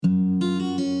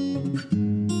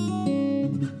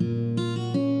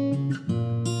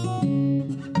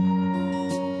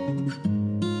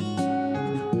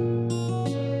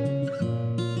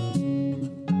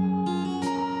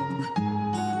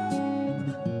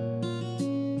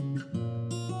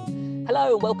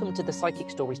Hello and welcome to the Psychic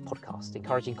Stories podcast,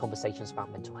 encouraging conversations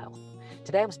about mental health.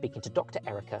 Today I'm speaking to Dr.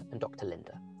 Erica and Dr.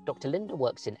 Linda. Dr. Linda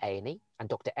works in A&E and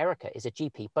Dr. Erica is a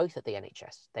GP both at the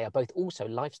NHS. They are both also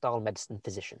lifestyle medicine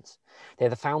physicians. They're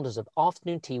the founders of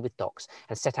Afternoon Tea with Docs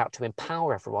and set out to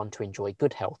empower everyone to enjoy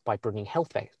good health by bringing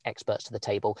health experts to the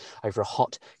table over a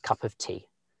hot cup of tea.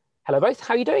 Hello both,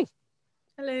 how are you doing?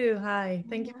 Hello, hi,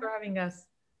 thank you for having us.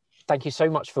 Thank you so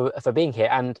much for being here.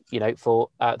 And, for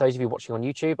those of you watching on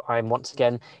YouTube, I'm once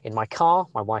again in my car.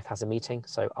 My wife has a meeting,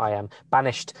 so I am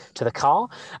banished to the car,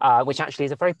 which actually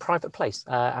is a very private place.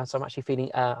 And so I'm actually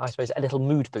feeling, I suppose, a little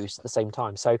mood boost at the same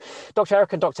time. So Dr.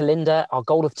 Erica and Dr. Linda, our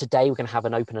goal of today, we're going to have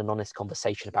an open and honest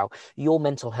conversation about your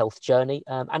mental health journey.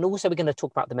 And also we're going to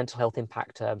talk about the mental health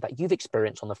impact that you've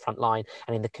experienced on the front line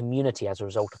and in the community as a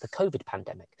result of the COVID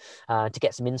pandemic, to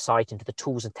get some insight into the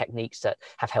tools and techniques that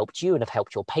have helped you and have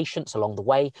helped your patients along the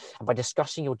way. And by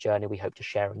discussing your journey, we hope to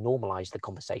share and normalize the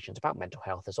conversations about mental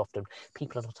health, as often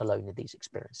people are not alone in these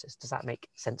experiences. Does that make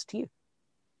sense to you?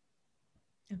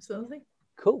 Absolutely.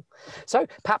 Cool. So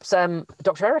perhaps,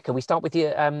 Dr. Erica, we start with you.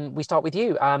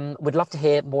 We'd love to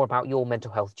hear more about your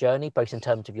mental health journey, both in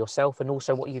terms of yourself and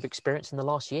also what you've experienced in the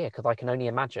last year, because I can only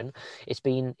imagine it's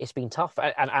been tough.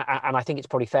 And I think it's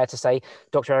probably fair to say,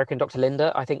 Dr. Erica and Dr.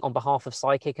 Linda, I think on behalf of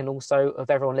Psychic and also of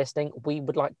everyone listening, we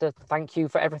would like to thank you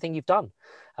for everything you've done.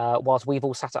 Whilst we've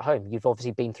all sat at home, you've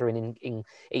obviously been through an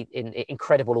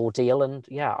incredible ordeal, and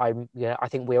I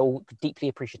think we're all deeply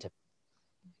appreciative.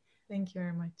 Thank you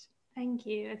very much. Thank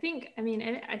you. I think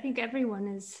everyone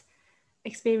has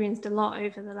experienced a lot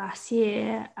over the last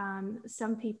year.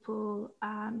 Some people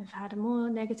have had a more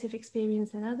negative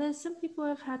experience than others. Some people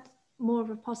have had more of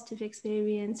a positive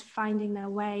experience finding their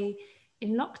way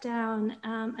in lockdown.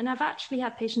 And I've actually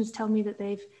had patients tell me that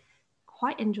they've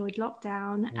quite enjoyed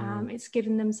lockdown. It's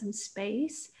given them some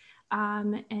space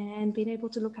and been able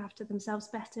to look after themselves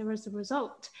better as a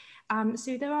result.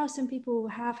 So there are some people who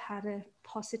have had a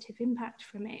positive impact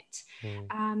from it.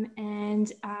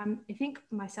 And I think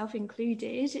myself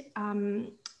included,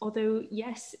 although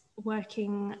yes,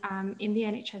 working in the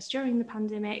NHS during the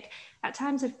pandemic at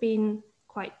times have been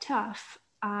quite tough,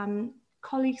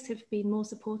 colleagues have been more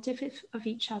supportive of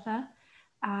each other.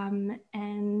 And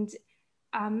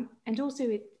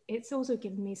also it's also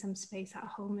given me some space at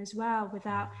home as well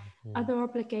without other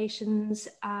obligations,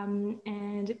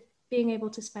 and being able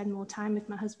to spend more time with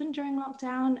my husband during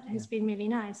lockdown has been really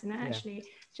nice. And actually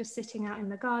just sitting out in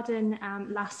the garden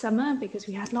last summer, because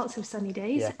we had lots of sunny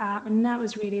days, and that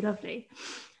was really lovely.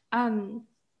 And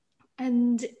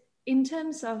in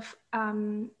terms of,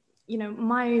 my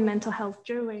own mental health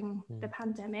during the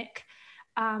pandemic,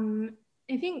 I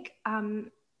think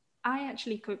I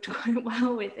actually coped quite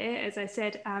well with it. As I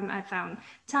said, I found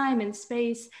time and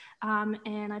space,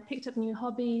 and I picked up new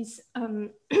hobbies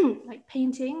like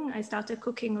painting. I started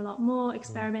cooking a lot more,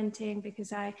 experimenting,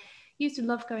 because I used to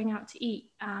love going out to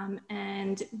eat.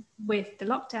 And with the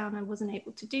lockdown, I wasn't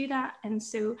able to do that. And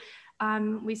so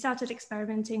we started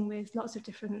experimenting with lots of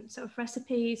different sort of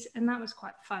recipes, and that was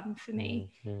quite fun for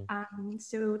me.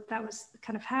 So that was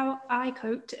kind of how I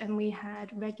coped, and we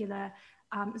had regular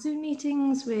Zoom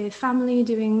meetings with family,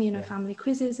 doing family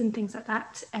quizzes and things like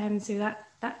that, and so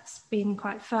that's been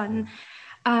quite fun.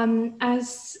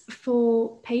 As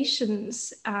for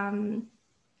patients,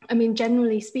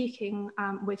 generally speaking,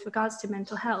 with regards to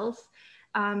mental health,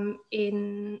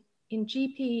 in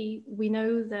GP we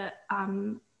know that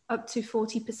up to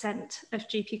 40% of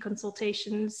GP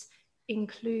consultations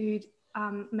include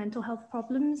mental health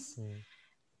problems.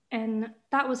 And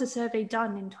that was a survey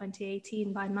done in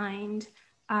 2018 by Mind.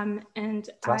 And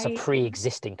so that's a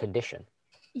pre-existing condition.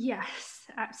 Yes,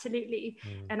 absolutely.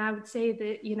 And I would say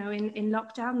that, in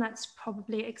lockdown, that's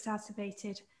probably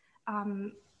exacerbated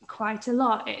quite a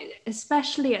lot,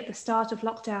 especially at the start of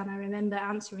lockdown. I remember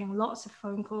answering lots of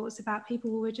phone calls about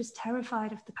people who were just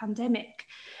terrified of the pandemic,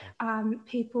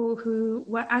 people who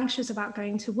were anxious about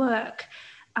going to work,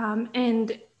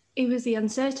 and it was the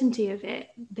uncertainty of it,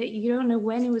 that you don't know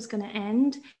when it was going to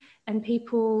end, and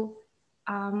people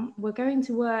were going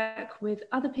to work with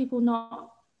other people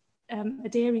not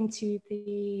adhering to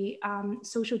the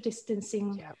social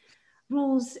distancing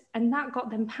rules, and that got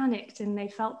them panicked, and they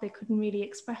felt they couldn't really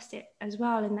express it as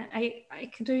well. And I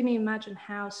could only imagine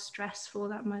how stressful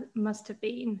that must have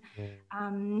been. I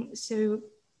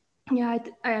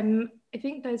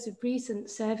think there's a recent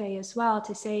survey as well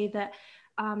to say that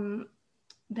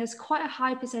there's quite a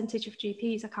high percentage of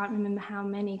GPs, I can't remember how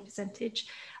many percentage,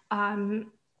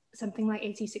 something like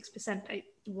 86%, I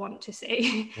want to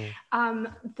say,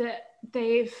 that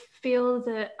they feel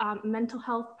that mental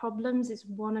health problems is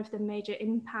one of the major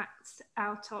impacts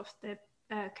out of the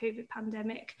COVID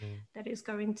pandemic that is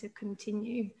going to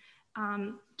continue.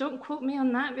 Don't quote me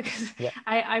on that, because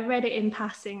I read it in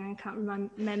passing and can't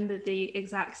remember the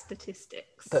exact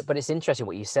statistics. But it's interesting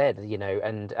what you said, you know,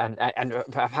 and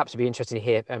perhaps it'd be interesting to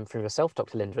hear from yourself,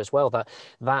 Dr. Linda, as well,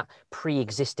 that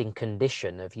pre-existing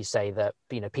condition of, you say that,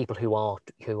 you know, people who are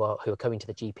coming to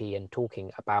the GP and talking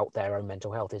about their own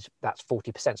mental health, that's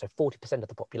 40%. So 40% of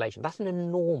the population. That's an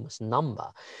enormous number.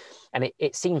 And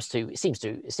it seems to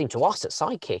us at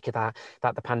Psychic that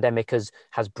the pandemic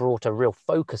has brought a real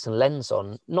focus and lens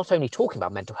on not only talking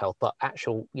about mental health, but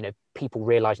actual, you know, people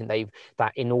realizing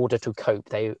that in order to cope,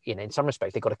 they, you know, in some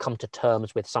respect, they've got to come to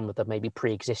terms with some of the maybe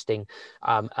pre-existing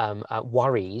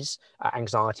worries,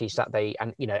 anxieties that they,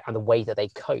 and, you know, and the way that they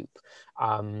cope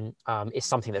is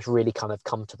something that's really kind of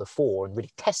come to the fore and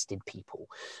really tested people.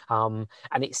 And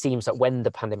it seems that when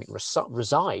the pandemic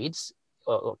resides,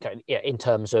 in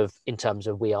terms of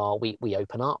we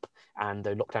open up and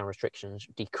the lockdown restrictions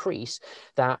decrease,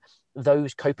 that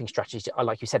those coping strategies,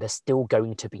 like you said, are still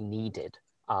going to be needed,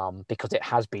 because it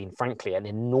has been, frankly, an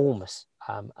enormous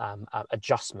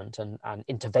adjustment and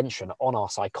intervention on our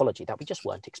psychology that we just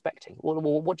weren't expecting.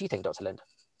 What do you think, Dr. Linda?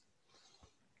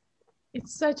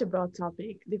 It's such a broad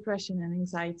topic, depression and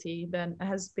anxiety, that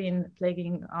has been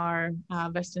plaguing our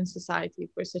Western society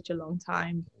for such a long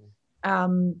time.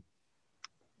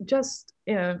 Just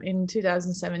in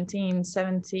 2017,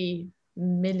 70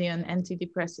 million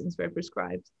antidepressants were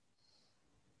prescribed.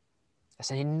 That's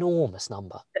an enormous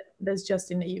number. That's just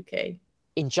in the UK.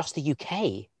 In just the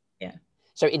UK? Yeah.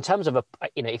 So in terms of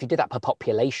if you did that per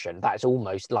population, that's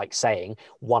almost like saying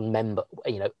one member,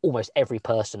 almost every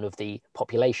person of the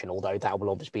population, although that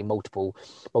will obviously be multiple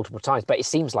times. But it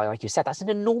seems like you said, that's an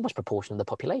enormous proportion of the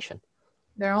population.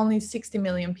 There are only 60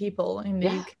 million people in the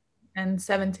UK, and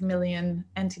 70 million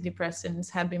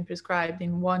antidepressants have been prescribed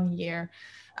in 1 year.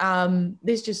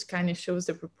 This just kind of shows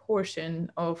the proportion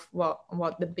of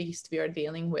what the beast we are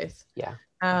dealing with. Yeah.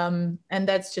 And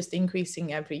that's just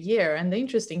increasing every year. And the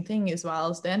interesting thing is,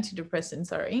 whilst the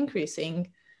antidepressants are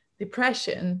increasing,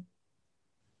 depression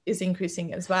is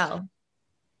increasing as well.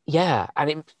 Yeah,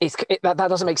 and that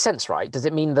doesn't make sense, right? Does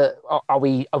it mean that are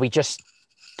we just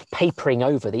papering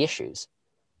over the issues?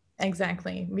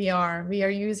 Exactly. We are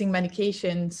using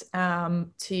medications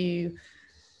to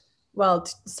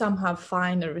somehow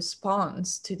find a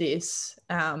response to this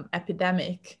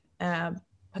epidemic,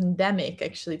 pandemic.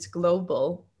 Actually, it's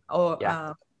global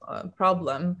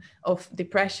problem of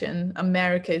depression.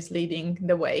 America is leading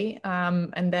the way,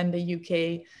 and then the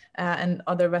UK and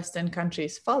other Western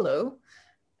countries follow.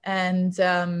 And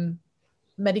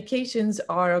medications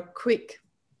are a quick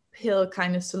pill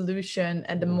kind of solution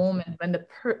at the moment when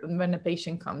the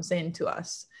patient comes in to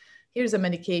us. Here's a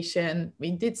medication.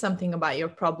 We did something about your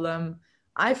problem.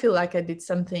 I feel like I did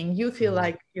something. You feel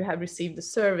like you have received the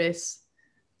service.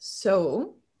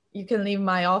 So you can leave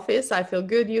my office. I feel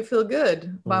good. You feel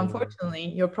good. But unfortunately,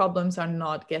 your problems are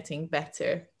not getting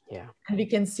better. Yeah. And we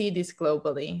can see this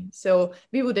globally. So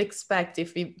we would expect,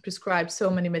 if we prescribe so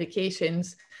many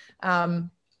medications,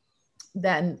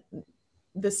 then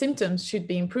the symptoms should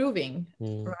be improving,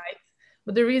 right?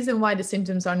 But the reason why the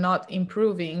symptoms are not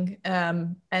improving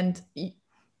and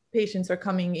patients are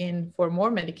coming in for more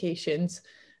medications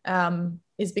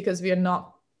is because we are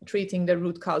not treating the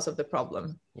root cause of the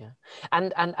problem. Yeah,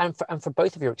 and for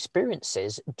both of your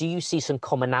experiences, do you see some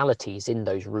commonalities in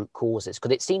those root causes?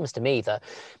 Because it seems to me that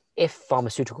if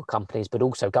pharmaceutical companies, but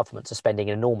also governments, are spending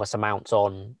enormous amounts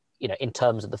on, in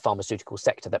terms of the pharmaceutical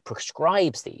sector that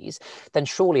prescribes these, then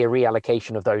surely a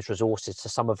reallocation of those resources to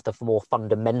some of the more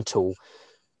fundamental,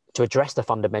 to address the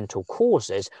fundamental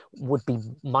causes, would be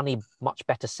money much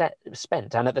better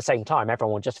spent. And at the same time,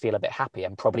 everyone would just feel a bit happy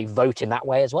and probably vote in that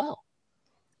way as well.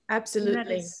 Absolutely.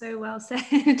 That is so well said,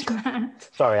 Matt.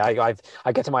 Sorry,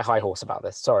 I get to my high horse about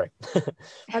this. Sorry.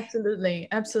 Absolutely.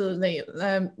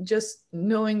 Just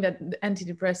knowing that the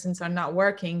antidepressants are not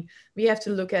working, we have to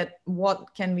look at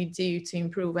what can we do to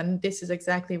improve. And this is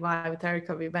exactly why with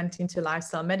Erica, we went into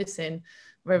lifestyle medicine,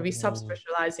 where we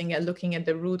subspecializing and looking at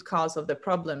the root cause of the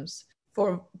problems.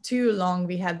 For too long,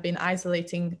 we had been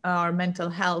isolating our mental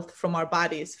health from our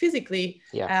bodies physically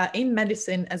in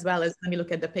medicine, as well as when we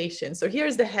look at the patient. So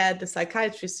here's the head, the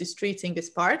psychiatrist is treating this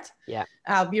part. Yeah.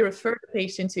 We refer the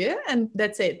patient to it, and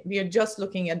that's it. We are just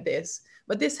looking at this.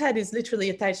 But this head is literally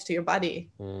attached to your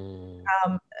body.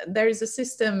 There is a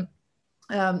system,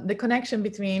 the connection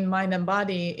between mind and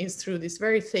body is through this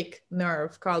very thick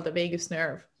nerve called the vagus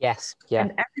nerve. Yes. Yeah.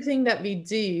 And everything that we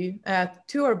do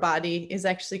to our body is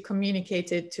actually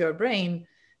communicated to our brain,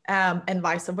 and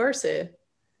vice versa.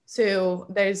 So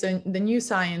there's the new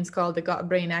science called the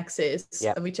gut-brain axis,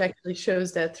 which actually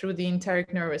shows that through the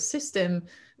enteric nervous system,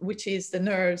 which is the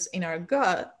nerves in our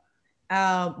gut,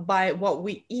 by what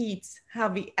we eat, how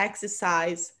we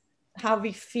exercise, how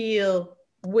we feel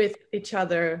with each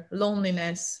other,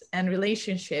 loneliness and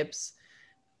relationships,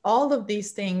 all of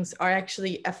these things are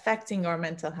actually affecting our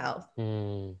mental health.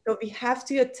 So we have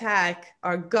to attack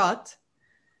our gut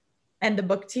and the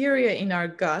bacteria in our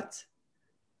gut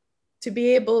to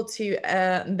be able to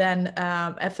then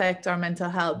affect our mental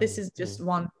health. This is just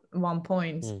one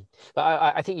point. But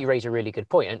I think you raise a really good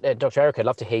point. And Dr. Erica, I'd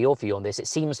love to hear your view on this. It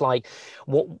seems like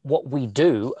what we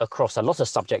do across a lot of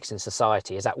subjects in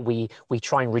society is that we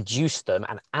try and reduce them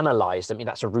and analyze them. I mean,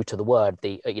 that's a root of the word.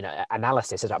 The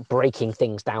analysis is about breaking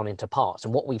things down into parts.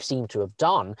 And what we've seemed to have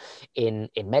done in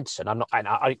medicine,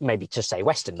 I maybe to say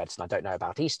Western medicine, I don't know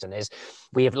about Eastern, is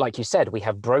we have, like you said, we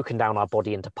have broken down our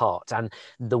body into parts. And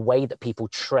the way that people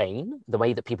train, the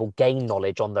way that people gain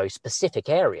knowledge on those specific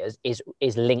areas is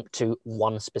linked to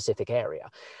one specific area.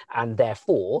 And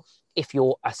therefore, if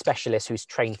you're a specialist who's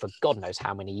trained for God knows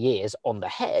how many years on the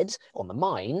head, on the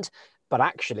mind, but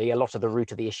actually a lot of the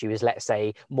root of the issue is, let's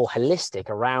say, more holistic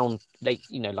around, like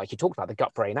you talked about, the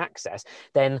gut-brain axis,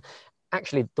 then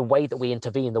actually the way that we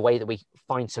intervene, the way that we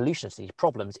find solutions to these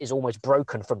problems is almost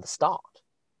broken from the start.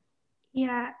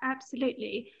 Yeah,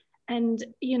 absolutely. And,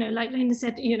 like Linda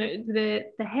said, the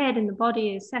head and the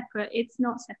body is separate. It's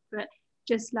not separate.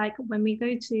 Just like when we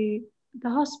go to the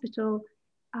hospital,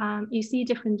 you see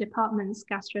different departments,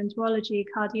 gastroenterology,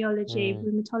 cardiology,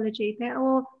 rheumatology, they're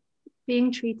all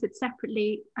being treated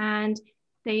separately. And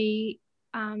they,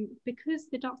 because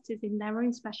the doctors in their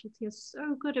own specialty are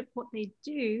so good at what they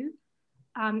do,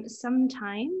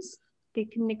 sometimes they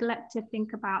can neglect to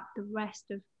think about the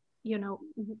rest of,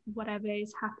 whatever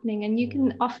is happening. And you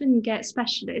can often get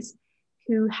specialists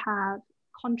who have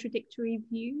contradictory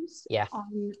views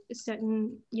on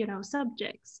certain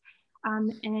subjects,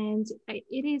 and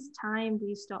it is time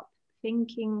we stop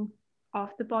thinking of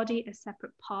the body as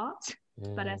separate parts,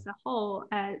 but as a whole,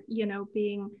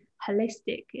 being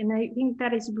holistic. And I think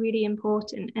that is really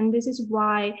important, and this is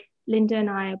why Linda and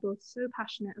I are both so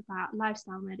passionate about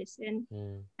lifestyle medicine.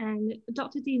 And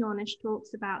Dr. Dean Ornish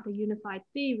talks about the unified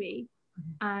theory,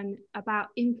 about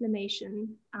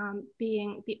inflammation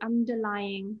being the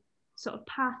underlying sort of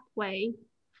pathway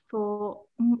for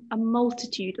a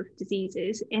multitude of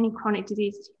diseases, any chronic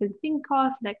diseases you can think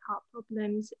of, like heart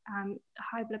problems,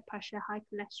 high blood pressure, high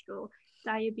cholesterol,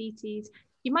 diabetes.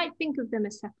 You might think of them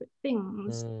as separate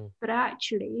things, but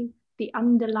actually the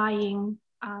underlying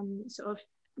sort of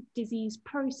disease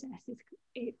process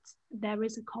there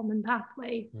is a common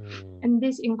pathway, and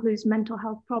this includes mental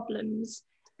health problems.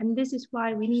 And this is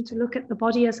why we need to look at the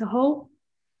body as a whole.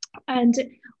 And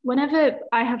whenever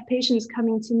I have patients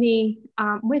coming to me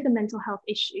with mental health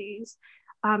issues,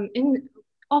 and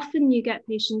often you get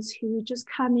patients who just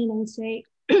come in and say,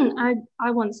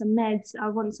 I want some meds, I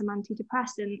want some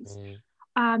antidepressants.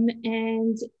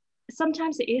 And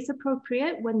sometimes it is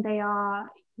appropriate when they are,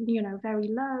 very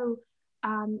low,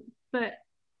 but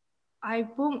I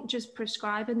won't just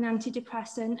prescribe an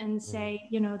antidepressant and say,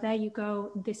 there you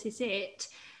go, this is it.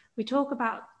 We talk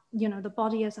about the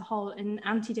body as a whole, and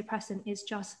antidepressant is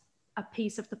just a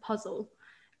piece of the puzzle.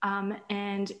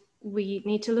 And we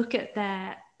need to look at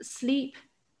their sleep,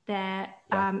 their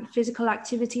physical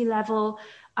activity level,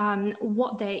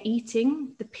 what they're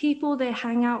eating, the people they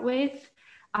hang out with,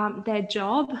 their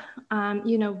job,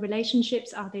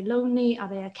 relationships. Are they lonely? Are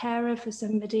they a carer for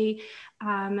somebody?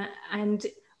 And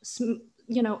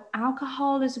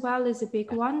alcohol as well is a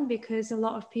big one, because a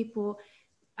lot of people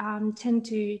tend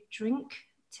to drink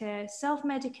to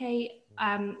self-medicate,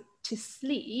 to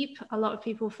sleep. A lot of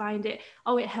people find it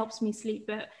helps me sleep,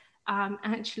 but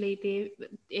actually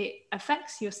it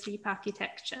affects your sleep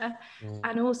architecture.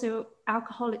 And also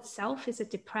alcohol itself is a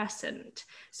depressant.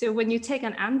 So when you take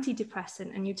an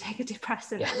antidepressant and you take a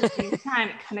depressant at the same time,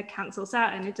 it kind of cancels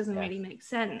out, and it doesn't really make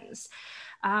sense.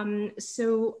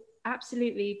 So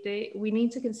absolutely, we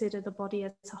need to consider the body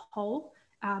as a whole,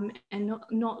 and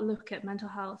not look at mental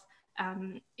health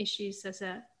issues as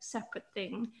a separate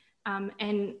thing.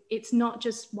 And it's not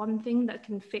just one thing that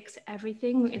can fix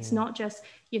everything. It's not just,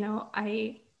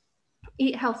 I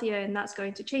eat healthier and that's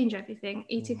going to change everything.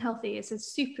 Eating healthy is a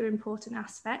super important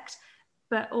aspect,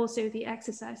 but also the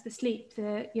exercise, the sleep,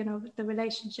 the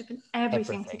relationship, and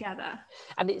everything together.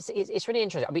 And it's really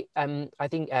interesting. I mean, I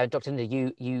think Dr. Linda,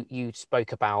 you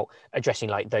spoke about addressing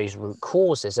like those root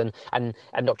causes, and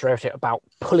Dr. Erica about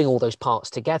pulling all those parts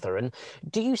together. And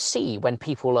do you see when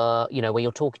people are, when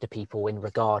you're talking to people in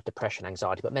regard to depression,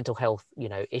 anxiety, but mental health,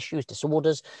 issues,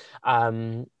 disorders,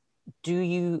 do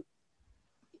you,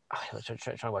 I'm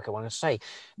trying to work out what I'm going to say.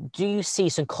 Do you see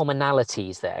some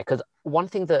commonalities there? Because one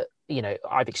thing that, you know,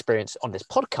 I've experienced on this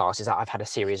podcast is that I've had a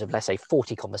series of, let's say,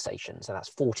 40 conversations, and that's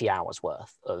 40 hours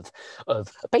worth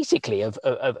of basically of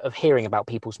hearing about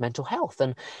people's mental health.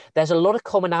 And there's a lot of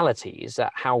commonalities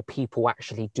at how people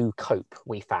actually do cope,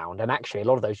 we found. And actually a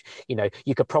lot of those, you know,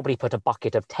 you could probably put a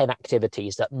bucket of 10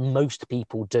 activities that most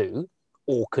people do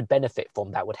or could benefit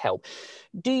from that would help.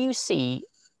 Do you see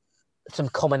some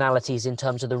commonalities in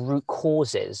terms of the root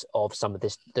causes of some of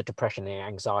this, the depression and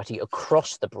anxiety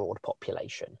across the broad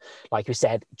population? Like you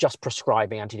said, just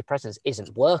prescribing antidepressants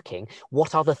isn't working.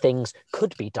 What other things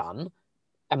could be done?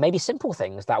 And maybe simple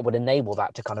things that would enable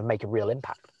that to kind of make a real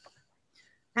impact.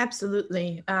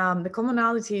 Absolutely. The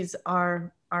commonalities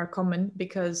are common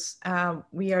because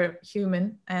we are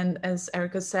human. And as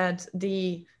Erica said,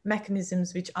 the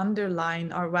mechanisms which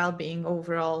underline our well-being,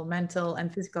 overall mental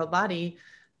and physical body,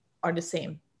 are the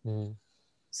same.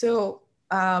 So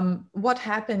what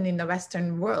happened in the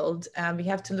Western world, we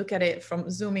have to look at it from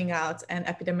zooming out and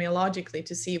epidemiologically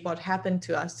to see what happened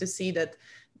to us, to see that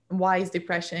why is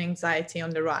depression, anxiety on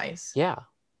the rise. Yeah.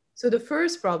 So the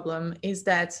first problem is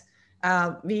that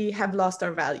we have lost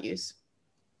our values.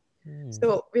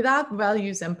 So without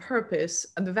values and purpose,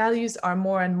 the values are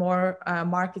more and more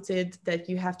marketed, that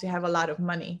you have to have a lot of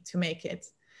money to make it,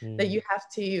 that you have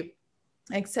to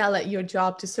excel at your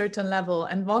job to a certain level.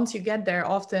 And once you get there,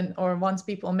 often, or once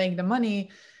people make the money,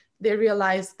 they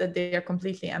realize that they are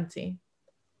completely empty.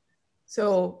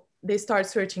 So they start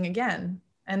searching again.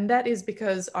 And that is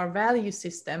because our value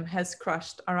system has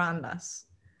crushed around us.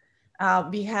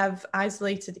 We have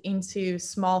isolated into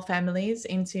small families,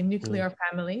 into nuclear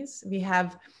families. We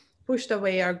have pushed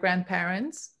away our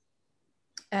grandparents,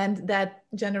 and that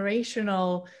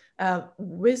generational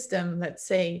wisdom, let's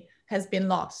say, has been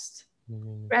lost.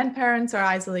 Grandparents are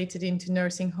isolated into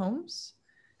nursing homes.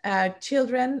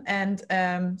 Children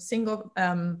and single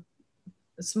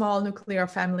small nuclear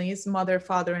families, mother,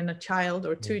 father, and a child,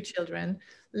 or two children,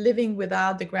 living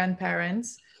without the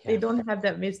grandparents. They don't have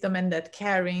that wisdom and that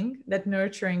caring, that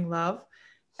nurturing love.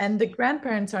 And the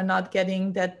grandparents are not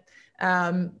getting that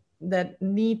that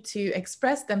need to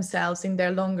express themselves in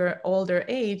their older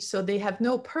age. So they have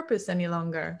no purpose any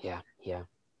longer. Yeah.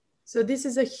 So this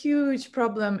is a huge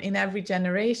problem in every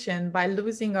generation. By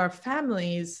losing our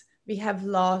families, we have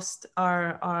lost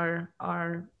our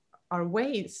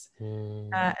ways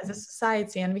as a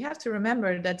society. And we have to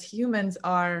remember that humans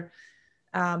are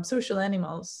social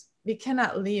animals. We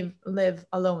cannot live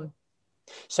alone.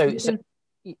 So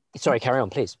sorry, carry on,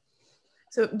 please.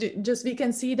 So just we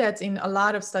can see that in a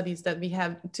lot of studies that we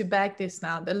have to back this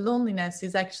now, that loneliness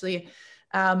is actually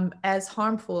as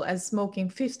harmful as smoking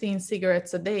 15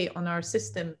 cigarettes a day on our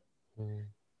system.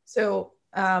 So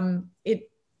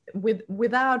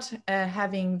without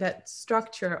having that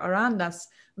structure around us,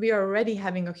 we are already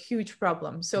having a huge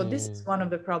problem. So this is one of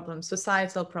the problems,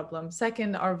 societal problem.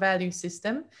 Second, our value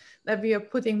system, that we are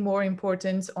putting more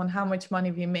importance on how much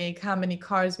money we make, how many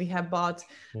cars we have bought,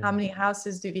 how many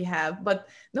houses do we have. But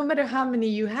no matter how many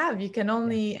you have, you can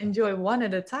only enjoy one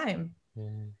at a time.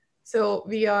 So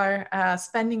we are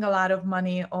spending a lot of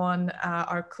money on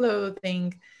our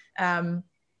clothing and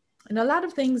a lot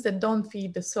of things that don't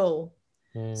feed the soul.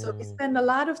 So we spend a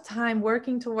lot of time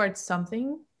working towards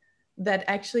something that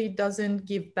actually doesn't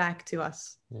give back to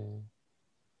us.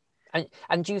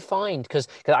 And do you find, because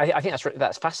I think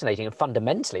that's fascinating, and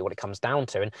fundamentally what it comes down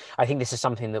to, and I think this is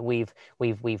something that we've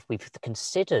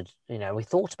considered, you know, we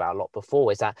thought about a lot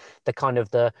before, is that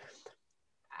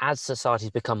as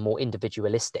societies become more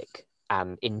individualistic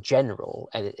in general,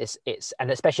 and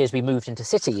and especially as we moved into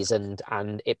cities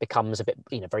and it becomes a bit,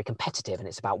 you know, very competitive, and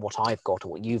it's about what I've got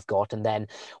or what you've got, and then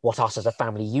what us as a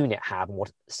family unit have, and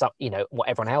what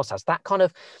everyone else has. That kind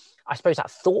of, I suppose,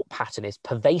 that thought pattern is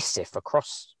pervasive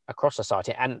across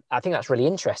society, and I think that's really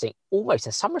interesting. Almost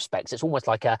in some respects, it's almost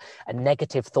like a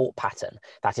negative thought pattern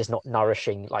that is not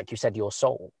nourishing, like you said, your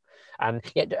soul. And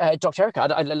Dr.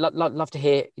 Erica, I'd love to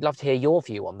hear your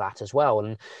view on that as well.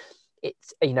 And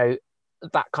it's, you know,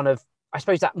 that kind of, I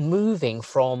suppose, that moving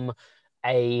from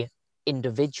a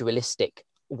individualistic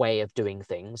way of doing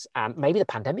things, and maybe the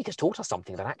pandemic has taught us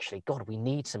something, that actually, God, we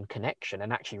need some connection,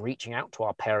 and actually reaching out to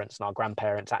our parents and our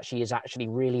grandparents is actually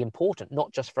really important,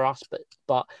 not just for us,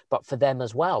 but for them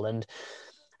as well. And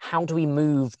how do we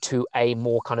move to a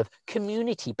more kind of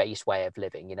community-based way of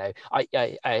living? You know,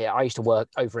 I used to work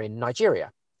over in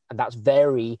Nigeria, and that's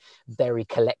very, very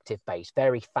collective-based,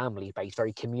 very family-based,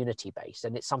 very community-based.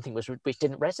 And it's something which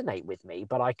didn't resonate with me,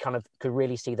 but I kind of could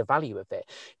really see the value of it.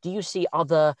 Do you see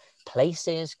other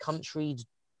places, countries,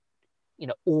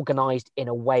 organized in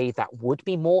a way that would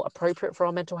be more appropriate for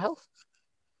our mental health?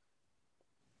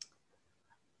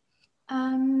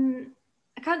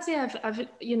 I can't say I've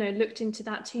looked into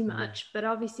that too much, but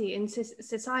obviously in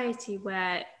society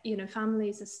where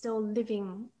families are still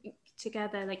living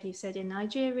together, like you said, in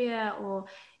Nigeria or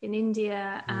in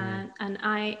India, and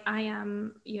I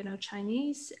am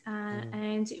Chinese,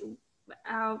 and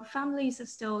our families are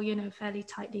still fairly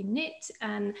tightly knit,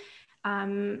 and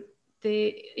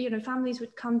the families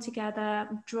would come together,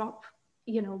 drop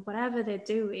whatever they're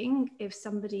doing if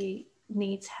somebody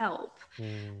needs help.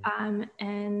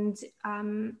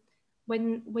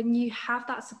 When you have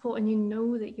that support and you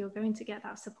know that you're going to get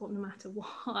that support no matter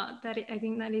what, I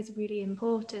think that is really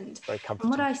important. Very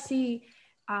comforting. And what I see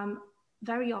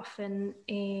very often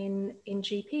in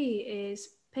GP is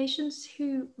patients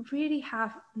who really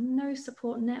have no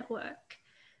support network,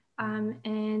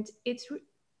 and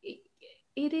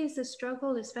it is a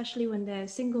struggle, especially when they're a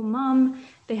single mom.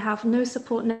 They have no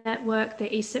support network.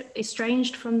 They're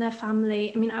estranged from their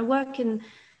family. I mean, I work in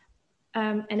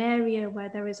an area where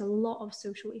there is a lot of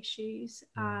social issues,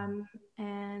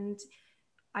 and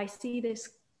I see this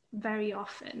very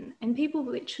often. And people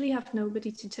literally have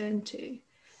nobody to turn to,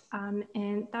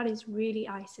 and that is really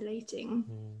isolating.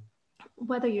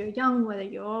 Whether you're young, whether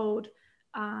you're old,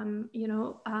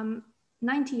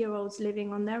 90-year-olds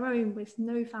living on their own with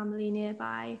no family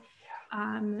nearby,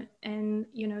 and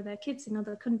their kids in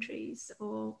other countries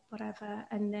or whatever,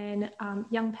 and then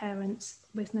young parents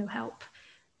with no help.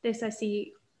 This I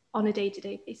see on a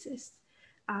day-to-day basis,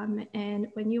 and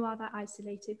when you are that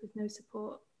isolated with no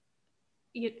support,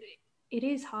 it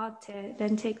is hard to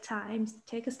then take time,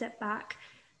 take a step back,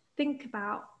 think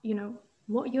about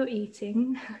what you're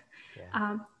eating.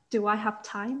 Do I have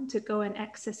time to go and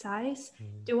exercise?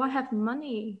 Do I have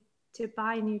money to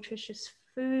buy nutritious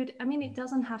food? I mean, it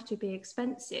doesn't have to be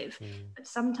expensive, but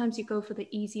sometimes you go for the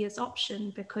easiest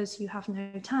option because you have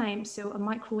no time. So a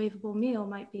microwavable meal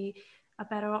might be a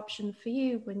better option for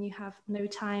you when you have no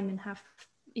time and have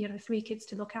 3 kids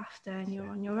to look after and you're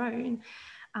on your own.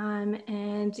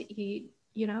 And you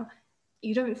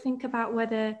don't think about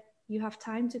whether you have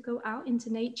time to go out into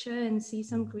nature and see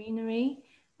some greenery.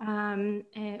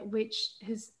 Which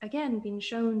has again been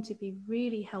shown to be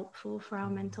really helpful for our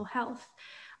mental health.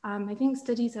 I think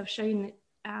studies have shown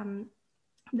that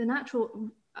the natural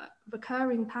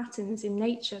recurring patterns in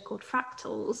nature called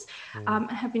fractals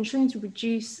have been shown to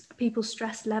reduce people's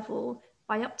stress level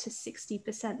by up to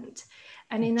 60%.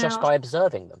 And just by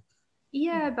observing them?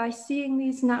 Yeah, by seeing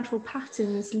these natural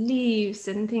patterns, leaves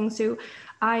and things. So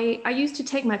I used to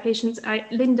take my patients,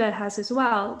 Linda has as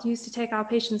well, used to take our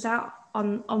patients out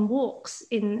on walks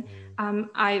in,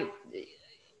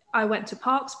 I went to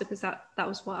parks because that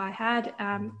was what I had.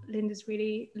 Linda's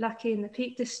really lucky in the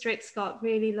Peak District's got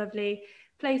really lovely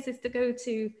places to go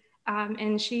to.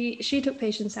 And she took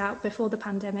patients out before the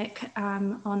pandemic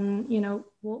on,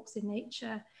 walks in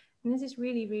nature. And this is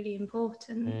really, really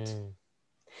important.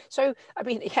 So,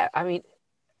 the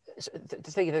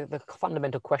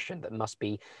fundamental question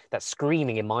that's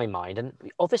screaming in my mind, and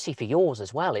obviously for yours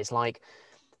as well, is like,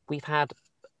 we've had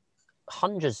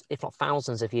hundreds, if not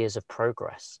thousands of years of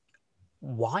progress.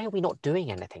 Why are we not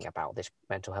doing anything about this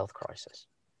mental health crisis?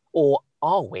 Or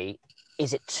are we?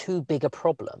 Is it too big a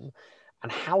problem?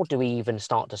 And how do we even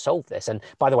start to solve this? And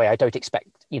by the way, I don't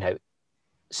expect,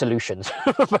 solutions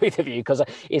for both of you, because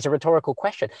it's a rhetorical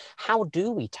question. How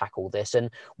do we tackle this,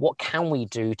 and what can we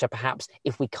do to perhaps,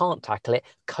 if we can't tackle it,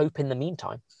 cope in the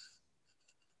meantime?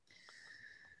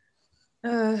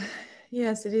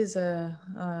 Yes, it is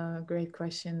a great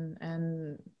question,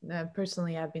 and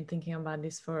personally I've been thinking about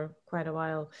this for quite a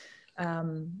while.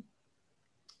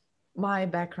 My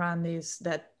background is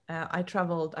that I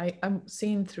traveled, I'm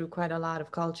seen through quite a lot of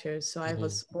cultures. So I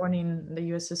was born in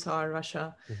the USSR,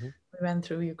 Russia. We went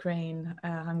through Ukraine,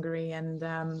 Hungary, and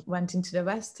went into the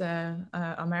West,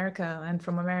 America, and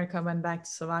from America went back to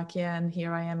Slovakia, and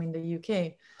here I am in the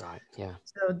UK. Right, yeah.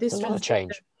 So this a lot of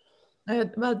change.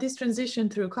 This transition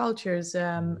through cultures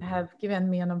have given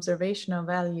me an observational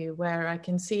value where I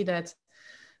can see that,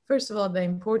 first of all, the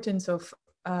importance of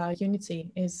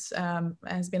unity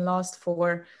has been lost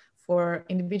for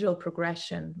individual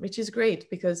progression, which is great,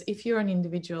 because if you're an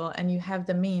individual and you have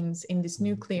the means in this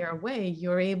nuclear way,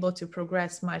 you're able to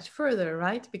progress much further,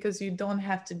 right? Because you don't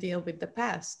have to deal with the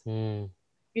past.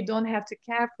 You don't have to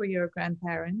care for your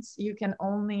grandparents. You can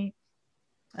only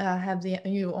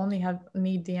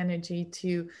need the energy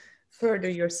to further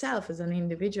yourself as an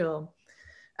individual.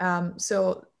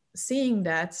 So seeing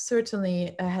that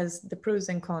certainly has the pros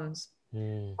and cons.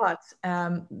 But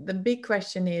the big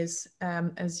question is,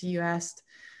 as you asked,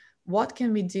 what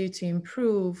can we do to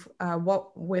improve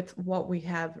what we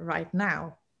have right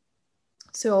now?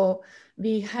 So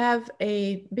we have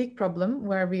a big problem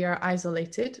where we are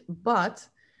isolated, but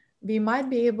we might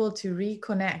be able to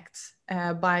reconnect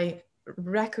by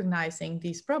recognizing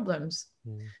these problems.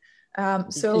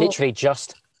 So literally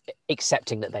just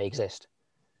accepting that they exist.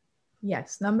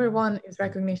 Yes, number one is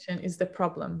recognition is the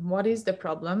problem. What is the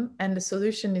problem? And the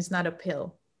solution is not a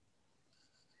pill.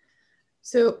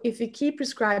 So if we keep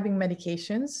prescribing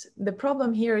medications, the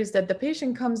problem here is that the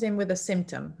patient comes in with a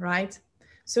symptom, right?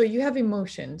 So you have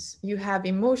emotions, you have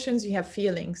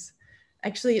feelings.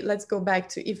 Actually, let's go back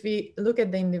to, if we look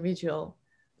at the individual,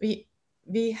 we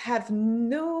have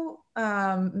no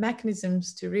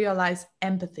mechanisms to realize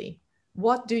empathy.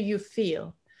 What do you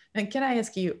feel? And can I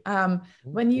ask you,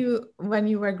 when you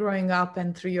were growing up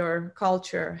and through your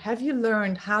culture, have you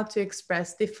learned how to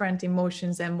express different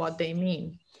emotions and what they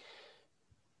mean?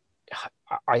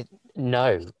 I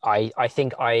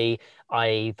think I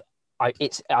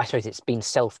suppose it's been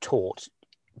self-taught,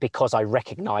 because I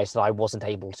recognized that I wasn't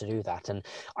able to do that. And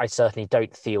I certainly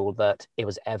don't feel that it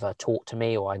was ever taught to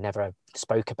me, or I never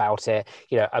spoke about it.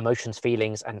 You know, emotions,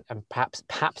 feelings, and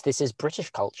perhaps this is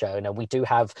British culture. You know, we do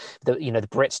have the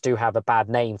Brits do have a bad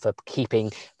name for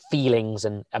keeping feelings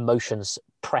and emotions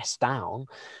pressed down.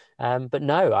 But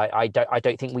no, I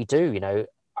don't think we do. You know,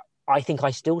 I think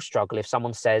I still struggle if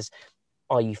someone says,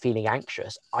 "Are you feeling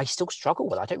anxious?" I still struggle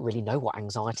with it. I don't really know what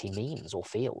anxiety means or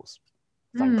feels,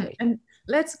 frankly. And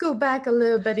let's go back a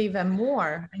little bit even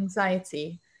more.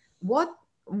 Anxiety. What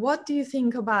do you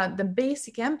think about the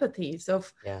basic empathies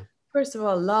of, first of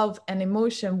all, love and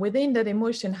emotion? Within that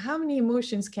emotion, how many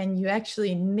emotions can you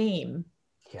actually name?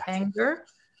 Anger.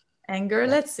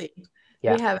 Let's see.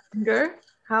 We have anger.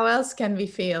 How else can we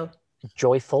feel?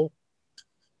 Joyful.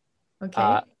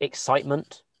 Okay.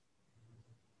 Excitement.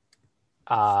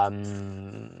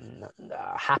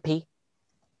 Happy.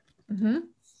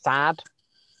 Sad.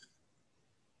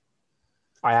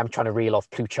 I am trying to reel off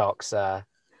Plutarch's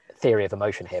theory of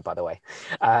emotion here, by the way.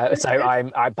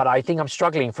 But I think I'm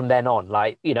struggling from then on.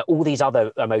 Like, you know, all these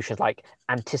other emotions like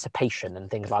anticipation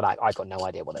and things like that, I've got no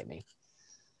idea what they mean.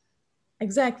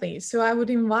 Exactly. So I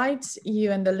would invite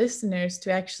you and the listeners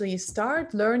to actually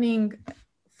start learning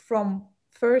from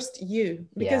first you,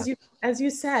 because you, as you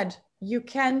said, you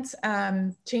can't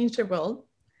change the world,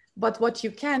 but what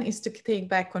you can is to take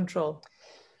back control.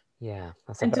 Yeah,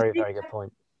 that's a very, very good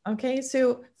point. Okay,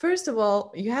 so first of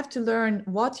all, you have to learn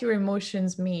what your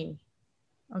emotions mean.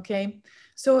 Okay,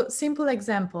 so simple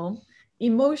example,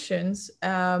 emotions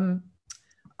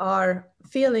are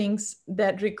feelings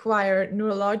that require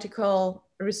neurological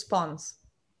response.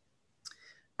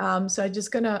 So I'm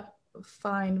just gonna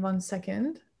find 1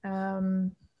 second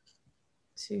to.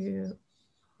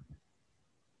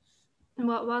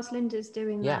 Whilst Linda's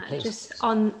doing that, please. just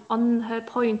on her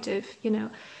point of, you know,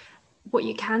 what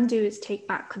you can do is take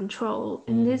back control.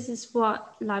 And this is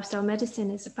what lifestyle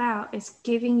medicine is about, is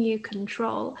giving you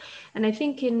control. And I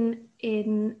think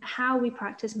in how we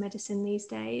practice medicine these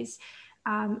days,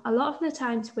 a lot of the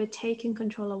times we're taking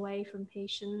control away from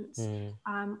patients.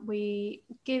 We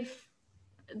give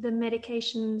the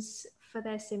medications for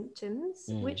their symptoms,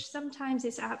 which sometimes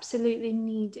is absolutely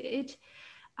needed.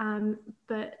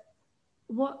 But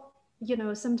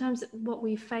sometimes what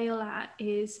we fail at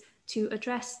is to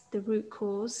address the root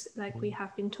cause, like we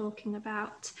have been talking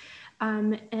about.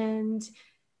 And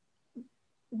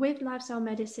with lifestyle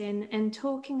medicine and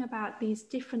talking about these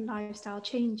different lifestyle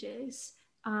changes,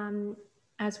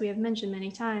 as we have mentioned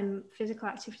many times, physical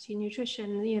activity,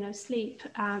 nutrition, you know, sleep,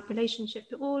 relationship,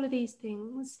 all of these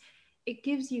things, it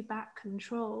gives you back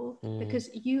control because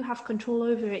you have control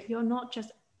over it. You're not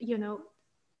just, you know,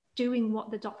 doing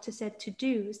what the doctor said to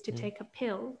do, is to take a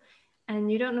pill,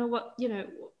 and you don't know what, you know,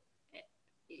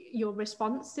 your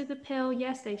response to the pill.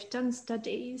 Yes, they've done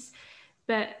studies,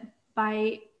 but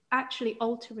by actually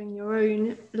altering your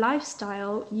own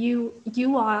lifestyle, you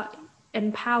are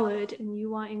empowered and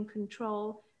you are in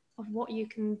control of what you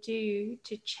can do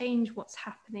to change what's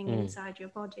happening inside your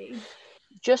body.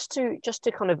 Just to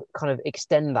kind of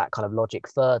extend that kind of logic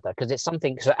further, because it's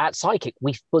something, so at Psychic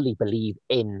we fully believe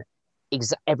in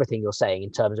everything you're saying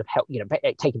in terms of help, you know,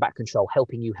 taking back control,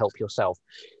 helping you help yourself.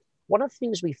 One of the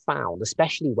things we found,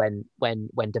 especially when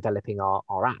developing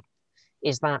our app,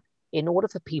 is that in order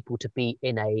for people to be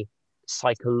in a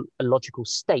psychological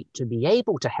state to be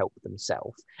able to help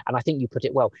themselves, and I think you put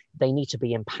it well, they need to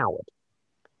be empowered.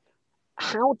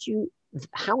 How do you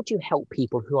help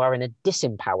people who are in a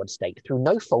disempowered state through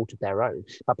no fault of their own,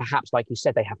 but perhaps, like you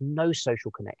said, they have no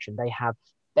social connection, they have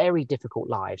very difficult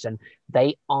lives, and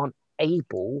they aren't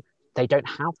able they don't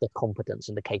have the competence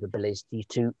and the capability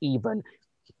to even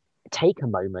take a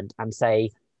moment and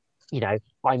say,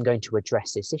 I'm going to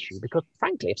address this issue. Because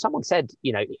frankly, if someone said,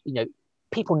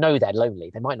 people know they're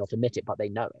lonely, they might not admit it, but they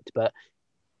know it. But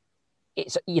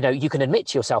it's, you can admit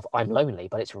to yourself, I'm lonely,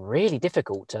 but it's really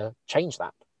difficult to change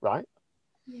that, right?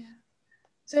 Yeah.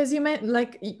 So as you meant,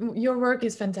 like, your work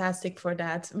is fantastic for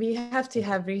that. We have to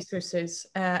have resources.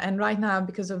 And right now,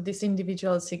 because of this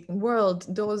individualistic world,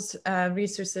 those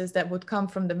resources that would come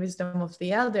from the wisdom of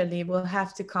the elderly will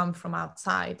have to come from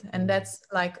outside. And that's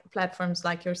like platforms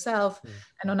like yourself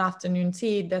and on Afternoon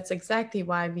Tea. That's exactly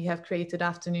why we have created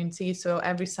Afternoon Tea. So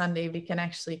every Sunday we can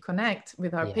actually connect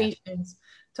with our patients,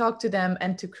 talk to them,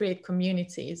 and to create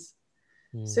communities.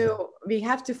 So we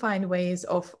have to find ways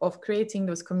of creating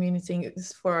those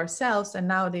communities for ourselves. And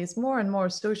nowadays, more and more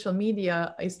social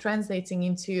media is translating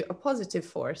into a positive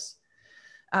force.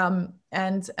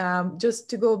 Just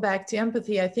to go back to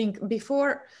empathy, I think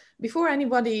before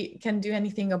anybody can do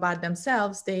anything about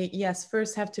themselves, they,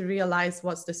 first have to realize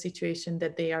what's the situation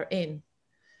that they are in.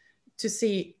 To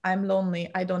see, I'm lonely,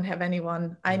 I don't have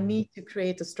anyone, I need to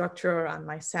create a structure around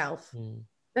myself.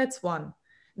 That's one.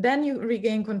 Then you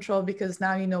regain control because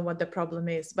now you know what the problem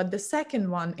is. But the second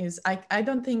one is, I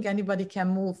don't think anybody can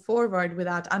move forward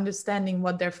without understanding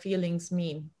what their feelings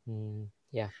mean.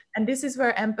 Yeah. And this is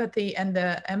where empathy and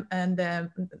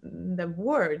the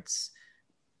words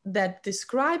that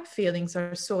describe feelings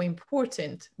are so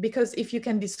important. Because if you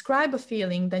can describe a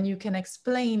feeling, then you can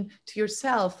explain to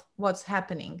yourself what's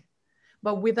happening.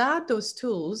 But without those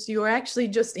tools, you're actually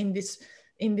just in this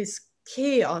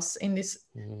chaos, in this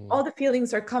all the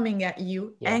feelings are coming at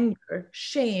you, anger,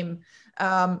 shame,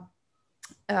 all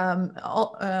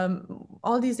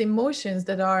these emotions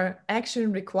that are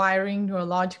action requiring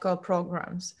neurological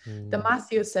programs.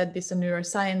 Damasio said this, a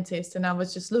neuroscientist, and I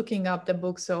was just looking up the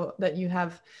book so that you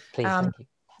have. Please, thank you.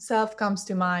 Self comes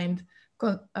to mind,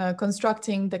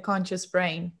 constructing the conscious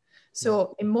brain.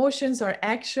 So emotions are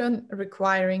action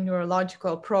requiring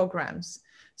neurological programs.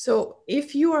 So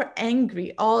if you are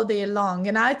angry all day long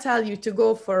and I tell you to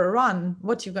go for a run,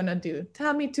 what you gonna do?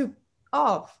 Tell me to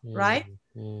off, right?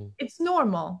 It's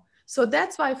normal. So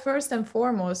that's why first and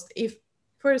foremost, if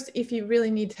you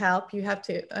really need help, you have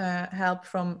to help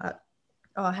from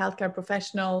a healthcare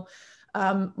professional.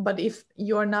 But if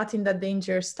you're not in that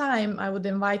dangerous time, I would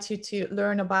invite you to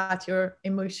learn about your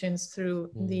emotions through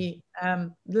the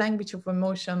Language of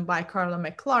Emotion by Carla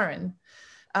McLaren.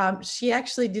 She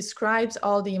actually describes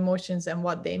all the emotions and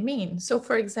what they mean. So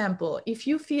for example, if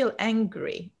you feel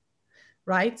angry,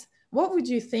 right? What would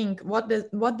you think? What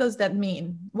does that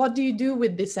mean? What do you do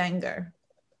with this anger?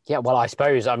 Yeah, well, I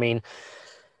suppose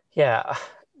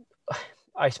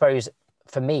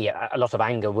for me, a lot of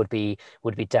anger would be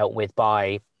dealt with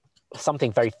by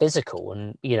something very physical,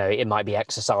 and it might be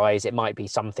exercise, it might be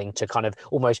something to kind of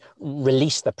almost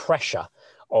release the pressure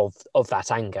of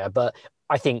that anger. But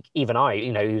I think even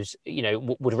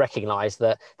would recognize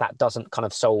that doesn't kind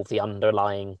of solve the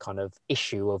underlying kind of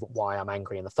issue of why I'm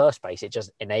angry in the first place. It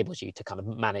just enables you to kind of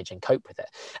manage and cope with it.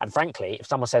 And frankly, if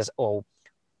someone says, "Oh,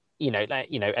 like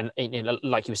you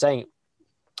were saying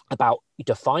about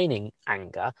defining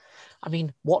anger," I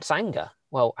mean, what's anger?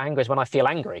 Well, anger is when I feel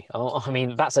angry. Oh, I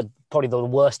mean, that's probably the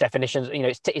worst definition.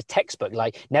 It's textbook.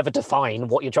 Like, never define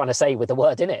what you're trying to say with the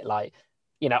word in it. Like,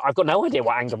 I've got no idea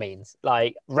what anger means.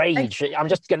 Like rage, I'm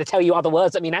just going to tell you other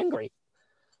words that mean angry.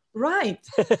 Right.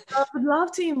 I would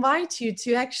love to invite you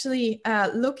to actually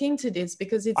look into this,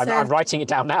 because I'm writing it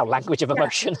down now. Language of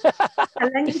Emotion. A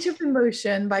Language of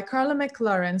Emotion by Carla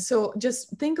McLaren. So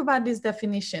just think about this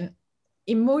definition.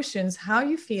 Emotions, how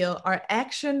you feel, are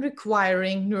action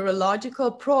requiring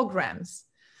neurological programs.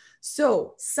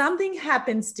 So something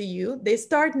happens to you, they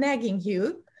start nagging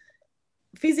you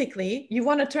physically, you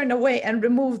want to turn away and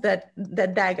remove that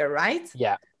dagger, right?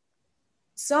 Yeah.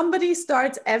 Somebody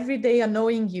starts every day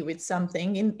annoying you with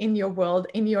something in your world,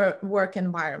 in your work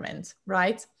environment,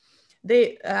 right?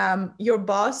 Your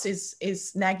boss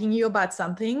is nagging you about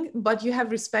something, but you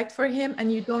have respect for him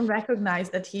and you don't recognize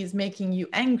that he's making you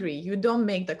angry. You don't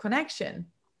make the connection.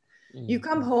 You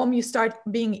come home, you start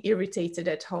being irritated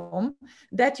at home,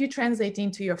 that you translate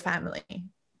into your family.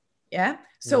 Yeah.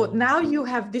 So now you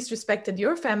have disrespected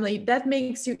your family. That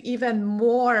makes you even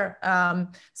more,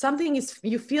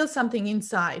 you feel something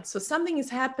inside. So something is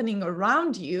happening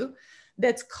around you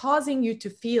that's causing you to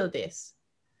feel this.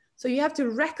 So you have to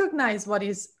recognize what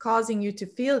is causing you to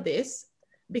feel this,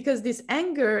 because this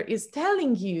anger is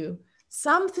telling you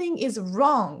something is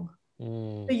wrong.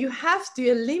 So you have to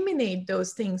eliminate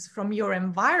those things from your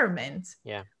environment,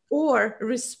 or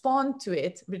respond to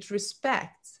it with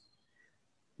respect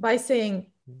by saying,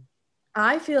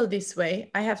 I feel this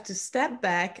way, I have to step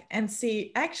back and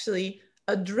see, actually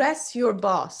address your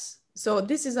boss. So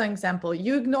this is an example.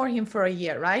 You ignore him for a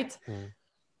year, right?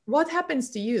 What happens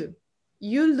to you?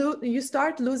 You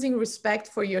start losing respect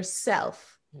for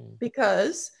yourself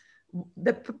because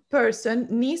the person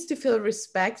needs to feel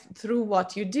respect through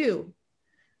what you do.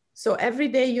 So every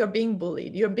day you're being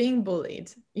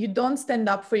bullied. You don't stand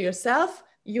up for yourself.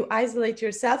 You isolate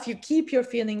yourself. You keep your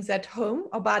feelings at home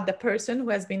about the person who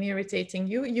has been irritating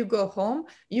you. You go home,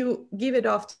 you give it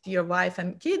off to your wife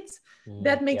and kids.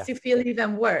 That makes you feel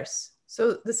even worse.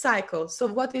 So the cycle. So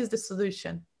what is the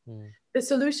solution? The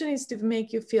solution is to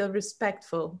make you feel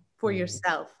respectful for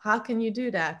yourself. How can you do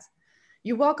that?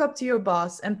 You walk up to your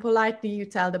boss and politely you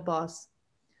tell the boss,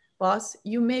 boss,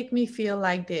 you make me feel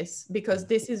like this because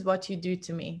this is what you do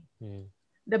to me.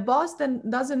 The boss then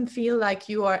doesn't feel like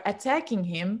you are attacking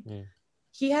him.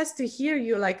 He has to hear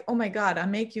you like, oh my God, I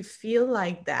make you feel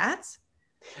like that.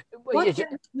 What can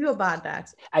you do about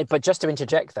that? But just to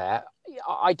interject there,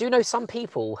 I do know some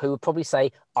people who would probably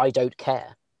say, I don't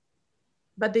care.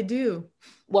 But they do.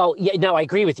 Well, yeah, no, I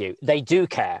agree with you. They do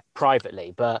care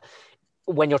privately, but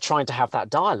when you're trying to have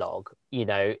that dialogue, you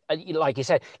know, like you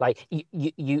said, like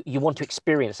you want to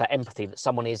experience that empathy that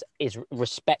someone is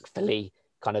respectfully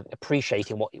kind of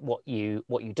appreciating what you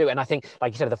do. And I think,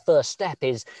 like you said, the first step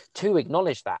is to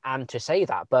acknowledge that and to say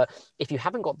that. But if you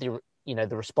haven't got the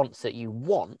response that you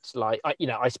want, like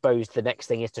I suppose the next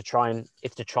thing is to try and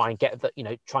get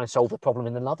the try and solve the problem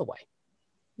in another way.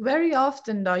 Very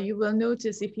often, though, you will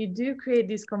notice if you do create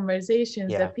these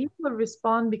conversations that people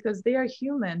respond because they are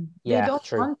human. They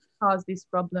don't want to cause this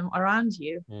problem around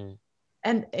you.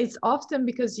 And it's often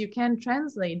because you can't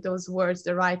translate those words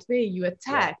the right way. You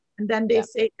attack, and then they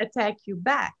say attack you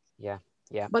back.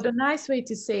 But a nice way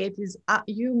to say it is,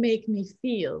 you make me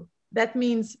feel. That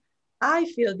means I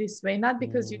feel this way, not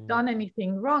because you've done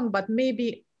anything wrong, but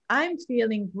maybe I'm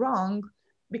feeling wrong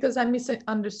because I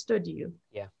misunderstood you.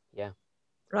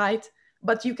 Right?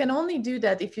 But you can only do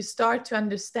that if you start to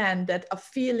understand that a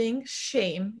feeling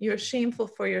shame, you're shameful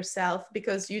for yourself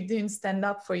because you didn't stand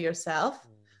up for yourself.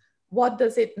 What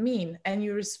does it mean? And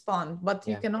you respond. But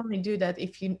you can only do that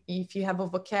if you have a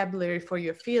vocabulary for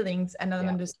your feelings and an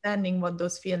understanding what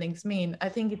those feelings mean. I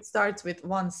think it starts with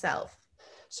oneself.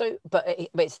 So, but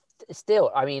it's still,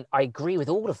 I mean, I agree with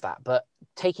all of that, but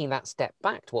taking that step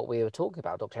back to what we were talking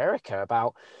about, Dr. Erica,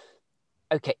 about,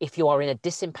 okay, if you are in a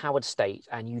disempowered state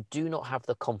and you do not have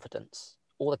the confidence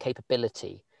or the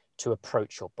capability to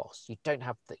approach your boss, you don't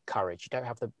have the courage, you don't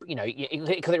have the,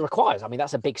 because it requires, I mean,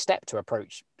 that's a big step to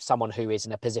approach someone who is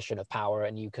in a position of power,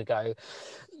 and you could go,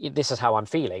 this is how I'm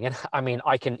feeling. And I mean,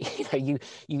 I can, you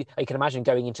can imagine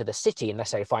going into the city in,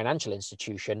 let's say, a financial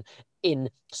institution,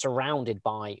 surrounded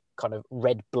by kind of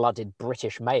red-blooded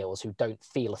British males who don't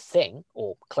feel a thing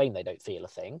or claim they don't feel a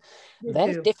thing.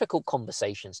 They're difficult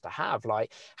conversations to have.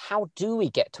 Like, how do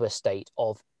we get to a state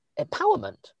of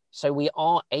empowerment so we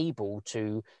are able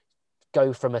to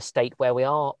go from a state where we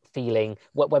are feeling,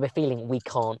 where we're feeling we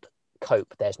can't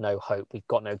cope, there's no hope, we've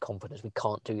got no confidence, we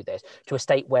can't do this, to a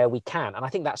state where we can? And I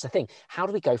think that's the thing. How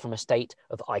do we go from a state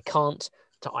of I can't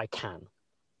to I can?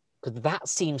 Because that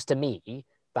seems to me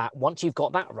that once you've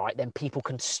got that right, then people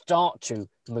can start to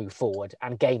move forward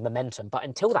and gain momentum. But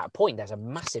until that point, there's a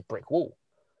massive brick wall.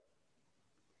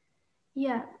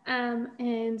 Yeah, and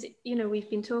we've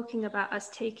been talking about us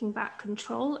taking back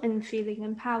control and feeling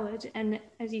empowered. And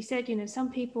as you said,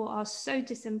 some people are so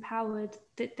disempowered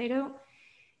that they don't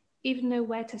even know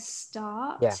where to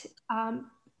start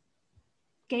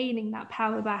gaining that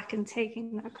power back and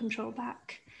taking that control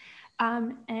back.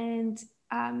 There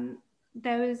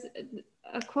was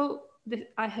a quote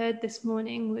that I heard this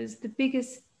morning was, the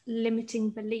biggest limiting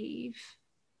belief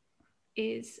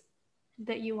is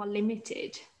that you are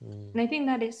limited. And I think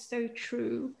that is so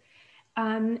true.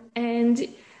 Yes,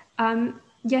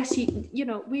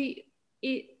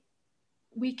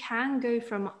 we can go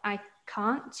from I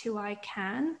can't to I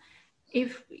can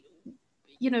if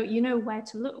you know where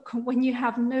to look. When you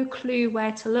have no clue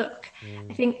where to look,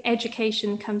 I think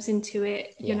education comes into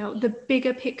it. The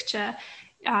bigger picture,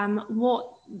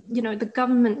 what the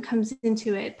government comes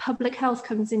into it, public health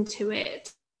comes into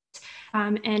it,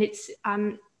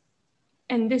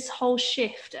 and this whole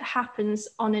shift happens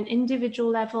on an individual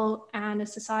level and a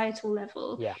societal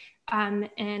level. And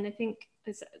I think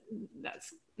that's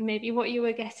maybe what you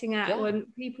were getting at, when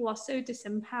people are so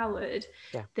disempowered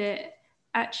that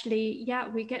actually,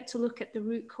 we get to look at the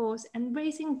root cause and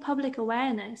raising public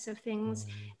awareness of things.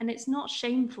 And it's not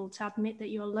shameful to admit that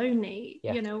you're lonely.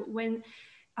 When,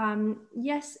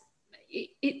 yes,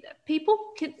 people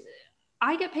can,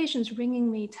 I get patients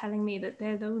ringing me telling me that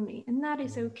they're lonely, and that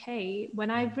is okay. When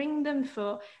I ring them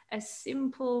for a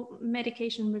simple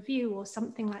medication review or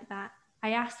something like that,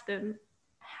 I ask them,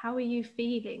 how are you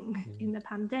feeling in the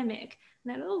pandemic?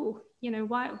 And then, oh,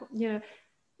 why,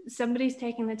 somebody's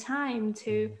taking the time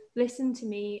to listen to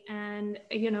me and,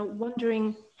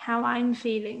 wondering how I'm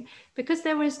feeling, because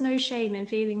there is no shame in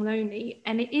feeling lonely.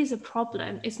 And it is a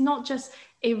problem. It's not just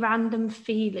a random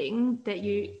feeling that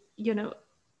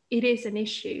it is an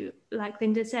issue. Like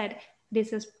Linda said,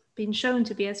 this has been shown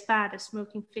to be as bad as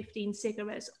smoking 15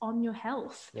 cigarettes on your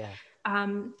health. Yeah.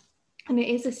 And it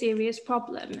is a serious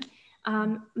problem.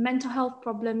 Mental health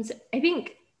problems, I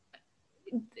think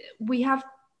we have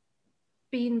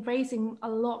been raising a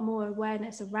lot more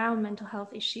awareness around mental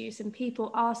health issues, and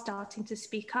people are starting to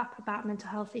speak up about mental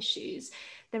health issues.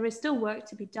 There is still work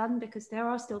to be done, because there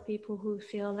are still people who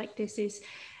feel like this is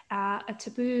a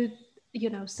taboo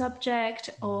subject,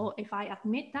 or if I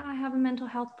admit that I have a mental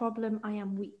health problem, I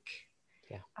am weak.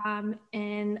 Yeah.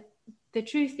 And the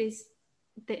truth is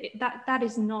that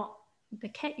is not the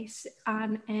case.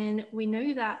 And we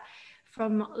know that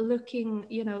from looking,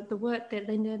 the work that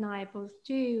Linda and I both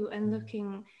do, and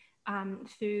looking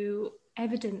through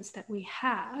evidence that we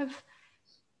have,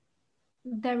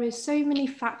 there is so many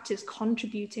factors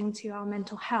contributing to our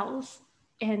mental health,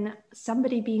 and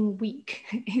somebody being weak,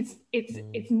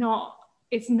 it's not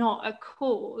a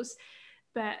cause.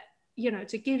 But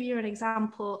to give you an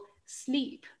example,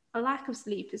 sleep, a lack of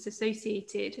sleep is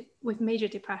associated with major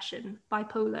depression,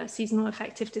 bipolar, seasonal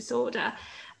affective disorder,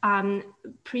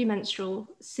 premenstrual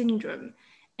syndrome,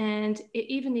 and it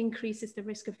even increases the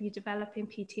risk of you developing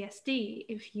PTSD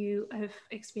if you have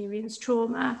experienced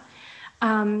trauma.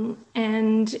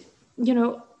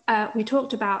 We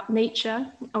talked about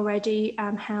nature already,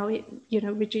 and how it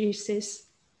reduces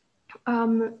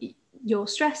your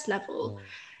stress level.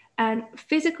 And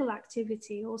physical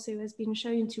activity also has been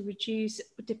shown to reduce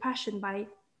depression by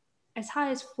as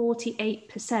high as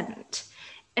 48%.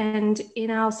 And in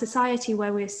our society,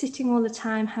 where we're sitting all the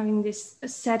time having this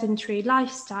sedentary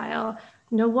lifestyle,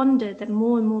 no wonder that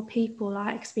more and more people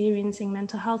are experiencing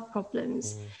mental health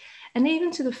problems. And even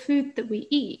to the food that we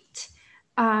eat,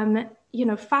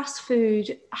 fast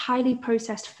food, highly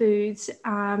processed foods,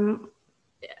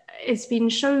 it's been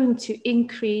shown to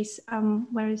increase,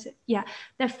 they're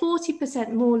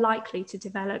 40% more likely to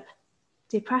develop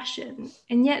depression.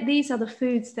 And yet these are the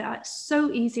foods that are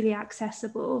so easily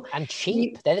accessible. And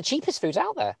cheap. They're the cheapest foods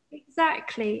out there.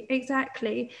 Exactly.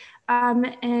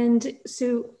 And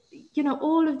so,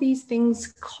 all of these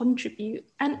things contribute.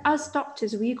 And as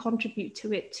doctors, we contribute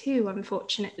to it too,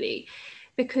 unfortunately,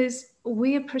 because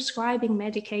we're prescribing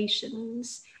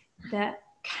medications that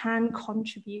can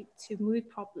contribute to mood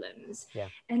problems. Yeah.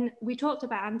 And we talked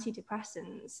about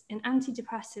antidepressants. And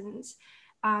antidepressants,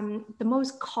 the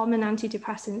most common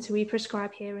antidepressants we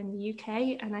prescribe here in the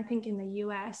UK, and I think in the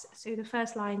US, so the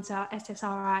first lines are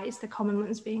SSRIs, the common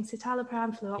ones being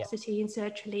citalopram, fluoxetine,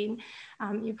 sertraline.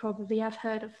 You probably have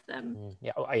heard of them.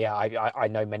 I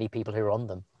know many people who are on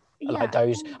them. Yeah. Like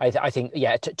those, I think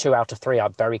 2 out of 3 are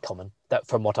very common, that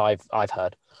from what I've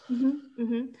heard.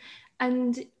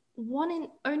 And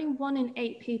only 1 in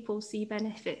 8 people see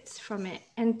benefits from it,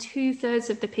 and 2/3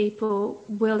 of the people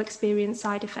will experience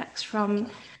side effects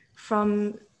from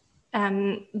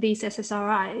these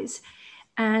SSRIs.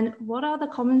 And what are the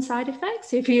common side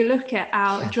effects? If you look at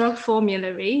our drug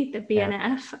formulary, the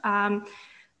BNF,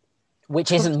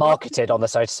 which isn't marketed on the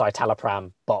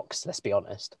citalopram box, let's be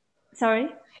honest. Sorry?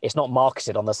 It's not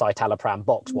marketed on the citalopram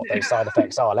box what those side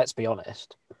effects are, let's be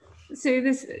honest. So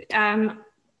this,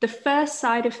 the first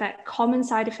common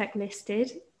side effect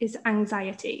listed is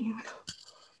anxiety.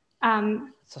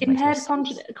 Impaired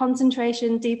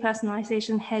concentration,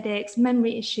 depersonalization, headaches,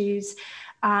 memory issues,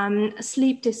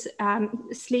 sleep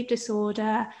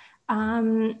disorder,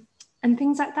 and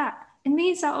things like that. And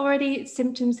these are already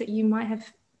symptoms that you might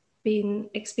have been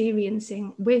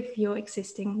experiencing with your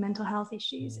existing mental health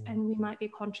issues, and we might be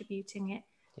contributing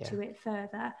to it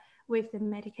further with the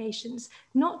medications.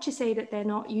 Not to say that they're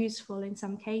not useful in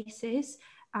some cases,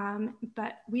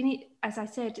 but we need, as I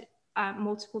said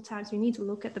multiple times, we need to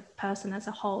look at the person as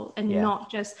a whole, and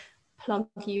not just plug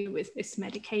you with this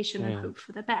medication and hope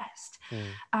for the best.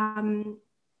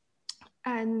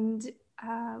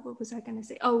 What was I going to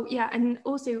say? Oh, yeah. And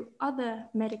also other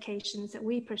medications that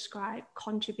we prescribe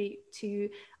contribute to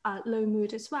low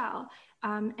mood as well.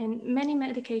 And many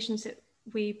medications that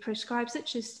we prescribe,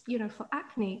 such as, for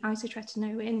acne,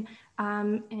 isotretinoin,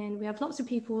 and we have lots of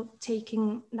people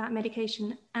taking that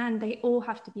medication, and they all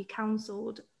have to be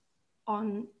counseled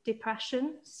on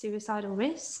depression, suicidal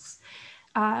risks.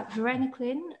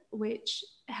 varenicline, which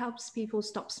helps people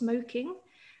stop smoking.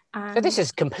 So this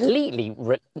is completely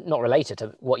not related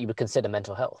to what you would consider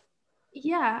mental health.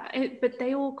 Yeah, but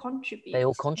they all contribute. They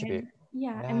all contribute.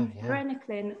 And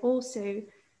varenicline also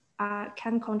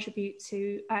can contribute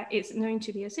to, it's known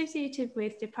to be associated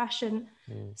with depression.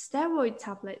 Steroid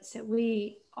tablets that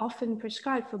we often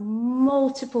prescribe for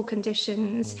multiple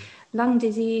conditions, lung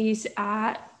disease,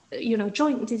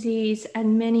 joint disease,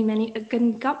 and many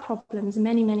gut problems,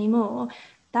 many more.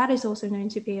 That is also known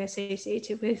to be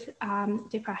associated with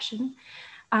depression.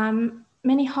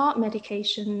 Many heart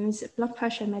medications, blood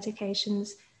pressure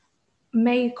medications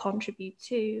may contribute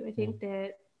too. I think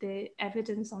the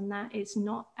evidence on that is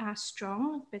not as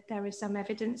strong, but there is some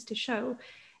evidence to show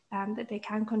that they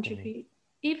can contribute.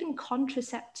 Even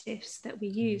contraceptives that we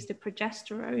use, the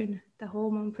progesterone, the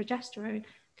hormone progesterone,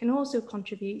 can also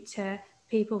contribute to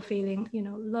people feeling,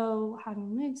 low,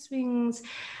 having mood swings.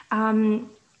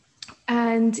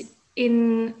 And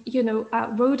in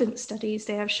rodent studies,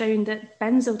 they have shown that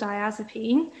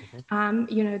benzodiazepine,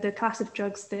 the class of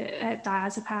drugs that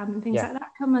diazepam and things like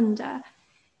that come under,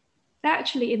 that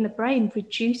actually in the brain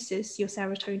reduces your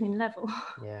serotonin level.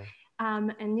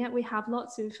 And yet we have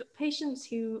lots of patients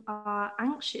who are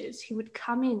anxious who would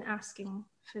come in asking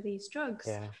for these drugs.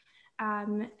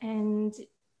 And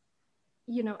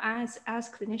as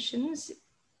clinicians,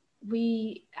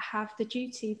 we have the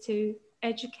duty to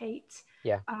educate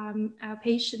our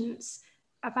patients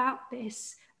about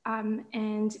this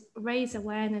and raise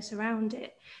awareness around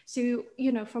it. So,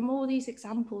 from all these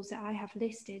examples that I have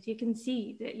listed, you can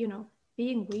see that,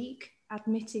 being weak,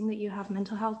 admitting that you have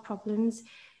mental health problems,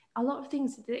 a lot of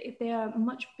things, they are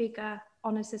much bigger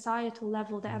on a societal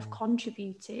level that have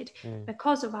contributed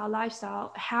because of our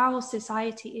lifestyle. How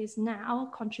society is now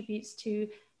contributes to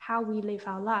how we live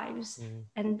our lives,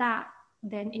 and that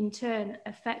then in turn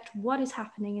affect what is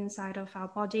happening inside of our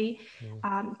body,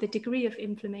 the degree of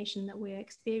inflammation that we're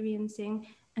experiencing,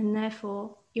 and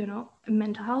therefore,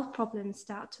 mental health problems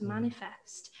start to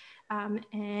manifest.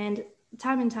 And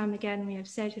time again, we have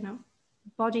said,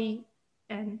 body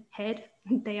and head,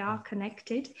 they are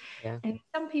connected. And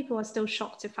some people are still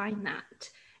shocked to find that.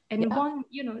 And one,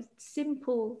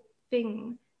 simple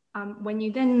thing, when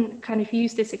you then kind of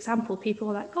use this example, people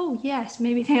are like, oh yes,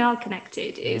 maybe they are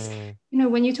connected, is,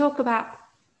 when you talk about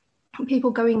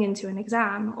people going into an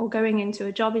exam or going into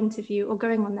a job interview or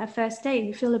going on their first day,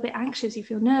 you feel a bit anxious, you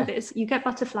feel nervous, you get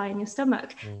butterfly in your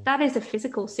stomach. That is a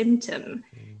physical symptom,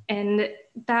 and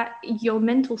that your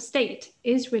mental state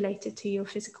is related to your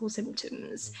physical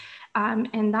symptoms.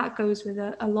 And that goes with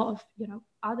a lot of,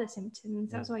 other symptoms.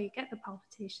 That's why you get the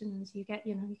palpitations, you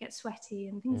get sweaty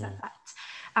and things like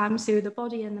that. So the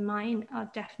body and the mind are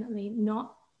definitely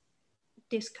not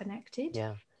disconnected.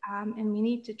 And we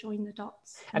need to join the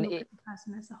dots and look at the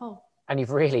person as a whole. And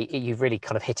you've really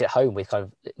kind of hit it home with kind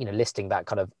of, listing that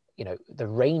kind of, the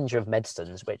range of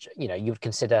medicines which, you would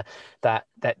consider that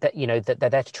they're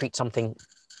there to treat something,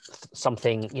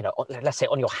 let's say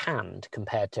on your hand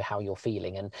compared to how you're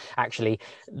feeling. And actually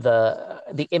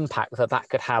the impact that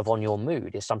could have on your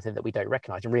mood is something that we don't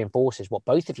recognize, and reinforces what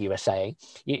both of you are saying.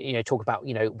 Talk about,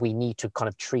 we need to kind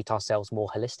of treat ourselves more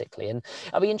holistically. And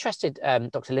I'll be interested,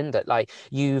 Dr. Linda, like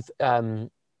you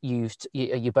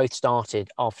both started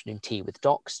Afternoon Tea with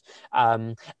Docs.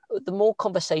 The more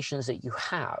conversations that you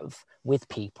have with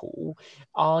people,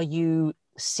 are you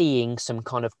seeing some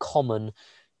kind of common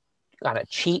kind of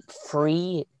cheap,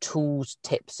 free tools,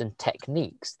 tips and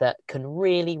techniques that can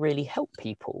really, really help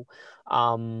people?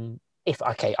 I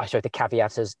show the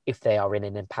caveat as if they are in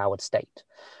an empowered state,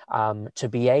 to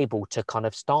be able to kind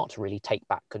of start to really take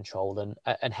back control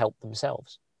and help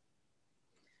themselves.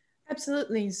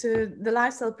 Absolutely. So the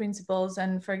lifestyle principles,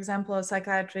 and for example, a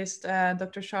psychiatrist,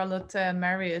 Dr. Charlotte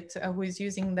Marriott, who is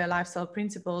using the lifestyle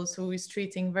principles, who is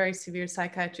treating very severe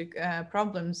psychiatric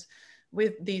problems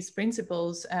with these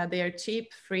principles. They are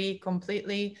cheap, free,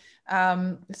 completely.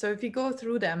 So if you go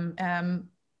through them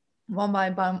one by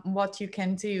one, what you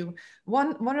can do.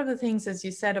 One of the things, as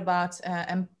you said about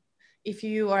if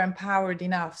you are empowered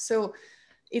enough. So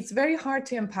it's very hard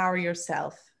to empower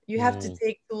yourself. You have to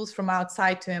take tools from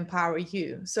outside to empower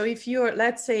you. So if you're,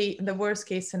 let's say, the worst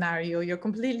case scenario, you're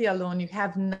completely alone, you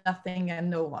have nothing and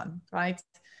no one, right?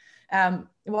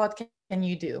 What can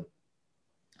you do?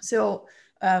 So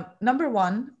number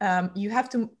one, you have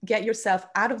to get yourself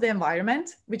out of the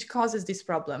environment which causes this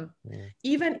problem.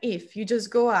 Even if you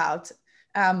just go out,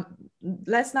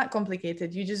 let's not complicate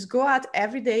it. You just go out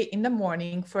every day in the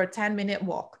morning for a 10-minute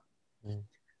walk.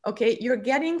 Okay, you're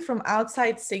getting from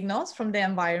outside signals from the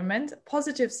environment,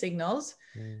 positive signals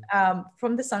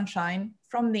from the sunshine,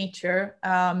 from nature,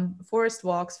 forest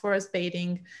walks, forest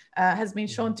bathing, has been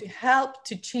shown to help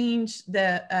to change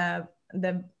the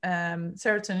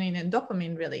serotonin and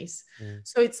dopamine release.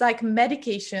 So it's like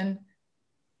medication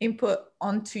input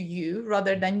onto you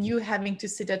rather than you having to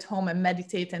sit at home and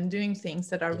meditate and doing things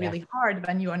that are really hard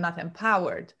when you are not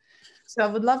empowered. So I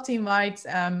would love to invite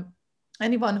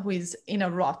anyone who is in a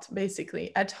rut,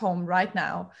 basically at home right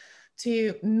now,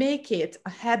 to make it a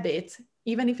habit.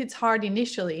 Even if it's hard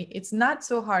initially, it's not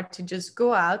so hard to just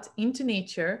go out into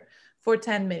nature for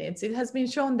 10 minutes. It has been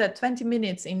shown that 20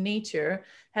 minutes in nature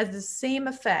has the same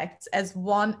effects as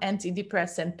one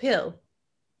antidepressant pill.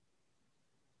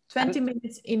 20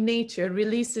 minutes in nature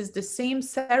releases the same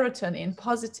serotonin,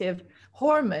 positive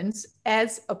hormones,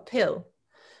 as a pill.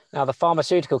 Now, the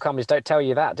pharmaceutical companies don't tell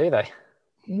you that, do they?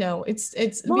 No, it's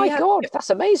my God,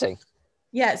 that's amazing.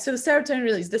 Yeah, so serotonin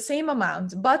release the same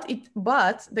amount, but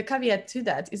the caveat to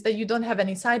that is that you don't have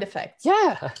any side effects.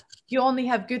 Yeah, you only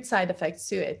have good side effects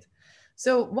to it.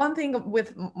 So one thing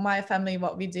with my family,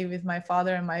 what we do with my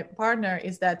father and my partner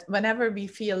is that whenever we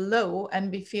feel low and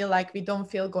we feel like we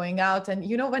don't feel going out, and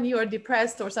you know, when you are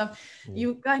depressed or something,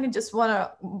 you kind of just want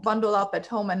to bundle up at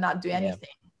home and not do anything.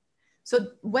 So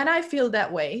when I feel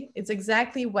that way, it's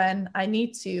exactly when I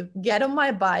need to get on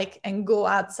my bike and go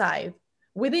outside.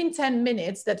 Within 10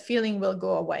 minutes, that feeling will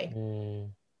go away.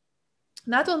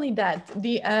 Not only that,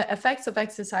 the effects of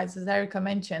exercise, as Erica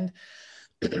mentioned,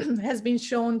 has been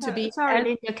shown to be... Sorry,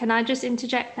 Linda, can I just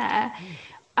interject there?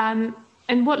 And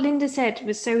what Linda said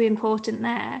was so important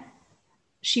there.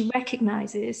 She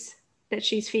recognizes that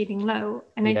she's feeling low.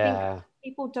 And I think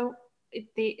people don't,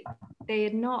 they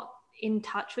are not in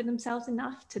touch with themselves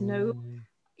enough to know,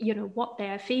 you know, what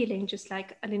they're feeling, just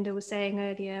like Linda was saying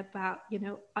earlier about, you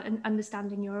know,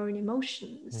 understanding your own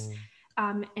emotions.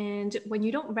 And when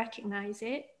you don't recognize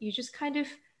it, you just kind of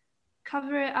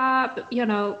cover it up, you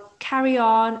know, carry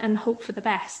on and hope for the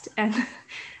best. And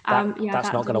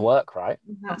that's not going to work, right?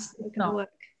 That's not going to work.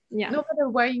 Yeah. No matter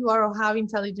where you are or how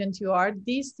intelligent you are,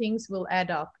 these things will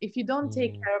add up. If you don't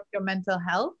take care of your mental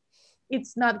health,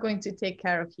 it's not going to take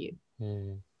care of you.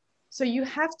 So you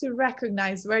have to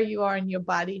recognize where you are in your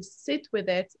body, sit with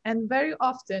it. And very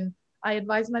often I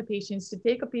advise my patients to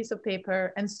take a piece of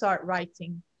paper and start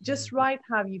writing. Just write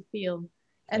how you feel.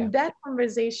 And that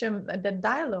conversation, that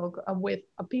dialogue with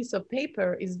a piece of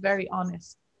paper is very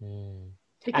honest.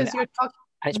 Because you're talking...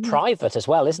 And it's private as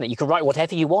well, isn't it? You can write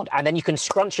whatever you want, and then you can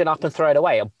scrunch it up and throw it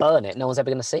away or burn it. No one's ever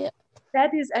going to see it.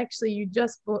 That is actually, you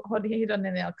just hit on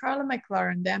the nail. Carla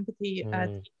McLaren, the empathy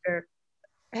teacher,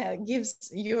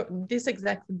 gives you this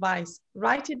exact advice.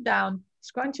 Write it down,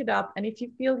 scrunch it up, and if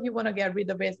you feel you want to get rid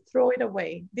of it, throw it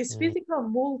away. This physical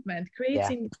movement creates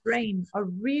in the brain a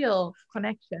real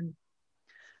connection.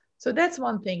 So that's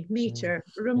one thing, nature.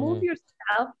 Remove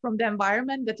yourself from the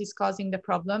environment that is causing the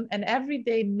problem, and every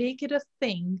day make it a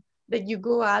thing that you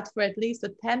go out for at least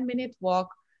a 10-minute walk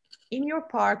in your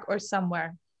park or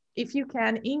somewhere. If you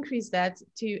can increase that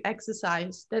to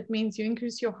exercise, that means you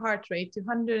increase your heart rate to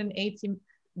 180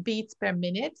 beats per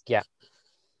minute. Yeah.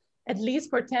 At least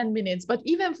for 10 minutes, but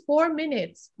even 4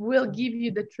 minutes will give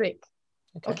you the trick.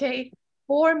 Okay?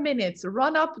 4 minutes,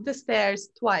 run up the stairs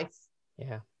twice.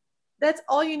 Yeah. That's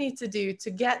all you need to do to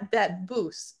get that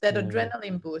boost, that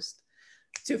adrenaline boost,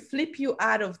 to flip you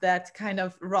out of that kind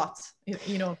of rut.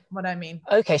 You know what I mean?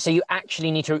 Okay, so you actually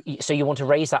need to, so you want to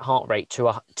raise that heart rate to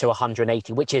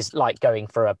 180, which is like going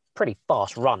for a pretty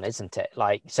fast run, isn't it?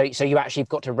 Like, so you actually have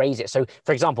got to raise it. So,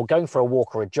 for example, going for a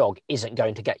walk or a jog isn't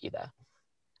going to get you there.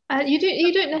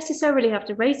 You don't necessarily have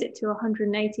to raise it to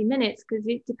 180 minutes because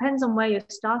it depends on where your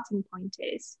starting point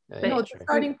is. No, the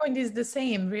starting point is the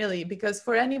same, really, because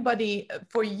for anybody,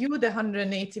 for you, the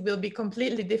 180 will be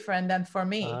completely different than for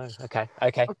me. Oh,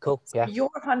 okay, cool. So your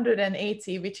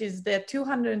 180, which is the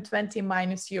 220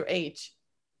 minus your age.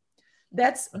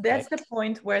 That's the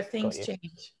point where things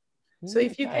change. So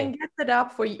if you can get that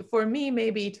up for me,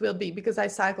 maybe it will be, because I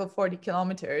cycle 40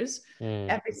 kilometers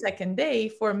every second day.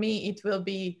 For me, it will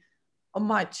be a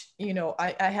much, you know,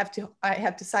 I have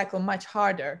to cycle much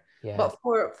harder. Yeah. But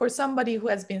for somebody who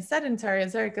has been sedentary,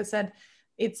 as Erica said,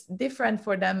 it's different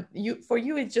for them. For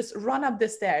you, it's just run up the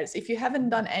stairs. If you haven't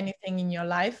done anything in your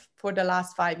life for the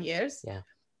last 5 years,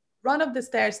 run up the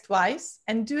stairs twice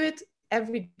and do it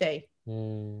every day.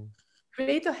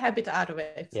 Create a habit out of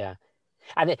it. Yeah.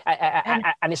 And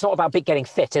it's not about getting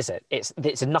fit, is it?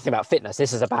 It's nothing about fitness.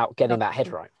 This is about getting that head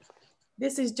right.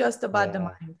 This is just about the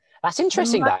mind. That's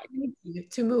interesting. That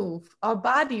to move. Our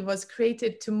body was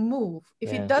created to move.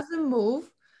 If it doesn't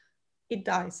move, it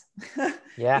dies.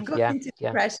 It goes into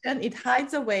depression. It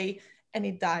hides away and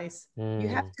it dies. You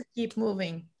have to keep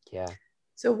moving. Yeah.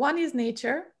 So one is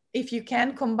nature. If you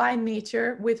can combine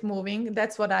nature with moving,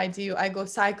 that's what I do. I go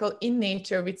cycle in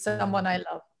nature with someone I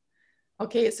love.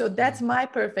 Okay, so that's my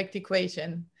perfect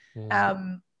equation.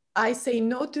 I say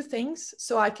no to things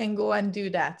so I can go and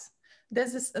do that.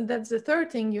 That's the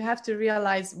third thing. You have to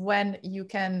realize when you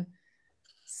can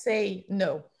say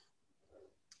no.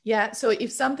 Yeah, so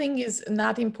if something is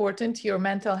not important to your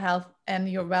mental health and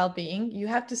your well-being, you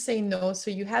have to say no, so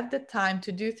you have the time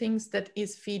to do things that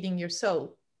is feeding your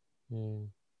soul. And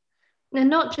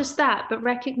not just that, but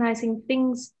recognizing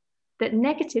things that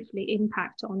negatively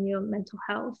impact on your mental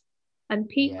health and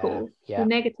people who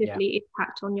negatively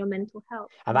impact on your mental health.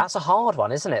 And that's a hard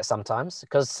one, isn't it, sometimes?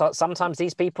 Because sometimes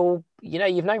these people, you know,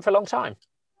 you've known for a long time.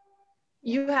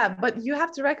 You have, but you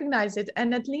have to recognize it.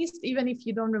 And at least even if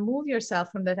you don't remove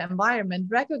yourself from that environment,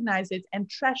 recognize it and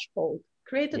threshold.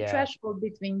 Create a threshold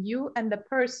between you and the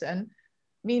person,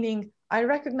 meaning I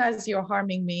recognize you're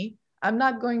harming me. I'm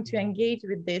not going to engage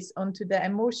with this onto the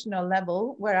emotional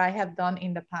level where I have done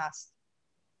in the past.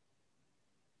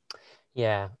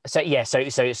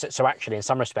 So actually, in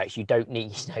some respects, you don't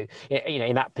need,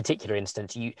 in that particular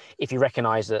instance, if you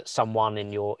recognize that someone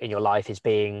in your life is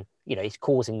being, is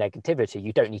causing negativity,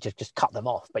 you don't need to just cut them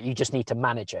off, but you just need to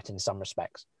manage it in some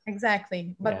respects.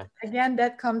 Exactly. But again,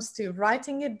 that comes to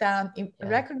writing it down,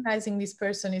 recognizing this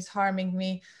person is harming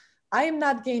me. I am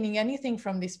not gaining anything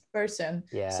from this person.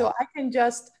 So I can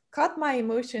just cut my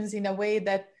emotions in a way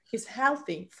that is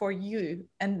healthy for you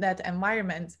and that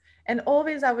environment. And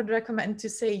always I would recommend to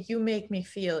say, you make me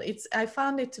feel. I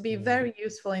found it to be very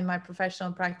useful in my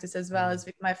professional practice as well as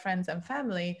with my friends and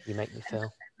family. You make me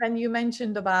feel. When you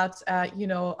mentioned about,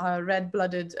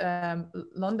 red-blooded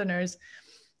Londoners,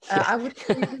 I would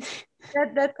say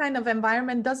that kind of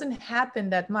environment doesn't happen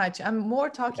that much. I'm more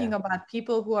talking about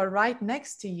people who are right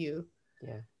next to you.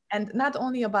 And not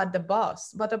only about the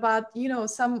boss, but about,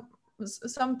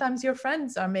 sometimes your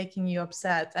friends are making you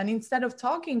upset. And instead of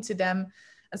talking to them,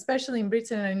 especially in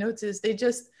Britain, I noticed they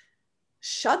just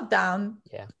shut down.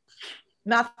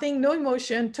 Nothing, no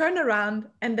emotion, turn around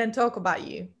and then talk about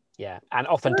you. And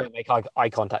often don't make eye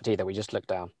contact either. We just look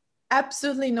down.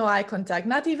 Absolutely no eye contact,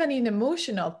 not even in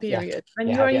emotional period. When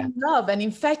you're in love and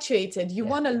infatuated, you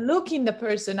want to look in the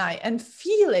person's eye and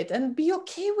feel it and be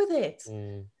okay with it.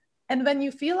 And when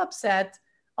you feel upset,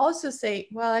 also say,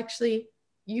 well, actually,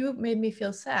 you made me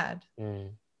feel sad.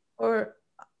 Or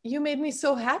you made me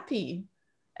so happy.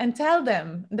 And tell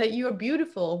them that you are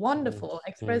beautiful, wonderful,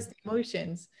 express the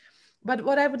emotions. But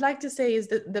what I would like to say is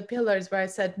that the pillars where I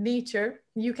said nature,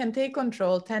 you can take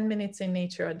control 10 minutes in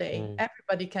nature a day.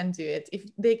 Everybody can do it. If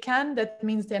they can, that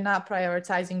means they're not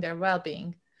prioritizing their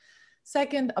well-being.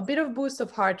 Second, a bit of boost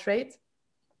of heart rate.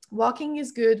 Walking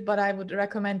is good, but I would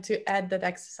recommend to add that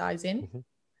exercise in.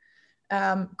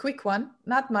 Quick one,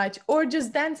 not much, or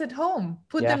just dance at home.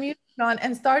 Put the music on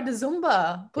and start the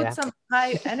Zumba. Put some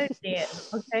high energy in,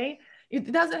 okay? It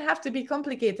doesn't have to be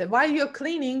complicated. While you're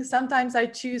cleaning, sometimes I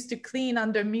choose to clean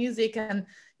under music and,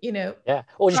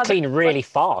 or just clean really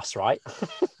fast, right?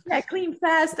 Clean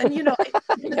fast. And,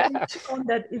 it's shown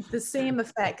that it's the same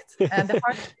effect and the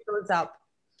heart rate goes up.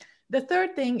 The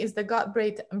third thing is the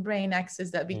gut-brain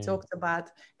axis that we talked about,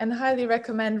 and highly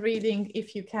recommend reading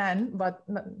if you can, but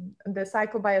the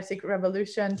Psychobiotic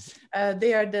Revolution,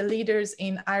 they are the leaders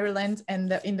in Ireland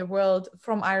and in the world,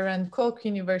 from Ireland, Cork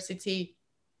University,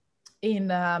 in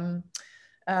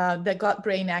the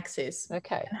gut-brain axis.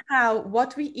 Okay. And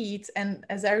what we eat, and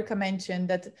as Erica mentioned,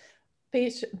 that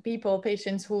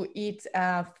patients who eat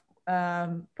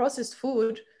processed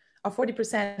food are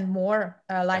 40% more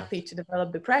likely to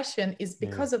develop depression is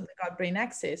because of the gut-brain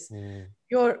axis.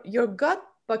 Your gut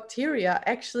bacteria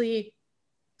actually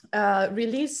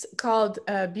release called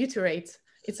butyrate.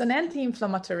 It's an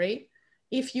anti-inflammatory.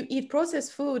 If you eat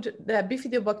processed food, the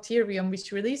bifidobacterium,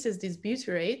 which releases this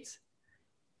butyrate,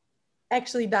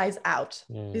 actually dies out.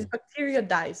 This bacteria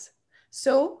dies.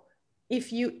 So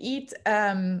if you eat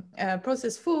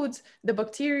processed foods, the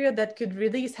bacteria that could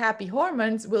release happy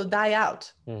hormones will die out.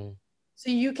 So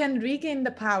you can regain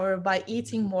the power by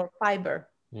eating more fiber.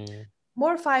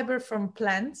 More fiber from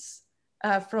plants,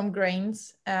 from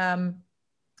grains,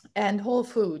 and whole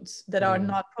foods that are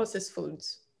not processed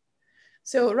foods.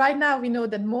 So right now we know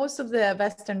that most of the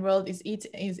Western world is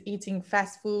eating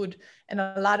fast food and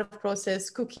a lot of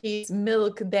processed cookies,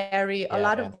 milk, dairy, a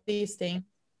lot of these things.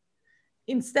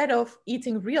 Instead of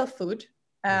eating real food,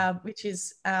 which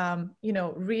is,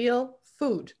 real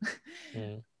food,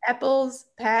 apples,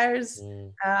 pears,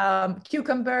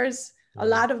 cucumbers, a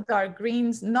lot of dark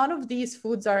greens, none of these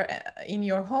foods are in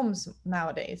your homes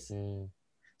nowadays.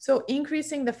 So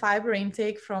increasing the fiber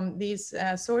intake from these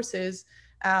sources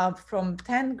from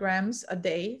 10 grams a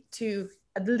day to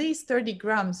at least 30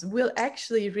 grams will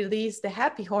actually release the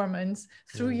happy hormones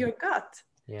through your gut.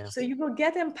 Yeah. So you will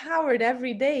get empowered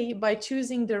every day by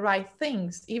choosing the right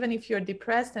things. Even if you're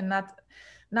depressed and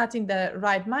not in the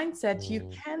right mindset, you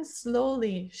can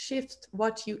slowly shift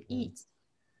what you eat.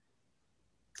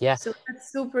 Yeah. So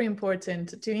that's super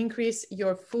important to increase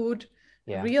your food,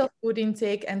 Yeah. real food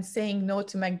intake, and saying no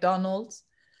to McDonald's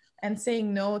and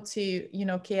saying no to, you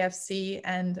know, KFC,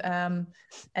 and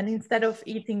instead of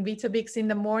eating Weetabix in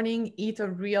the morning, eat a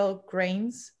real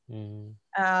grains.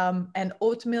 And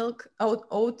oats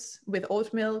with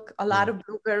oat milk, a lot of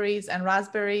blueberries and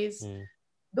raspberries.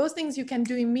 Those things you can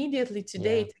do immediately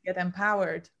today to get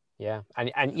empowered. Yeah,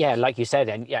 and yeah, like you said,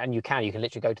 and you can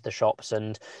literally go to the shops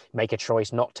and make a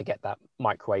choice not to get that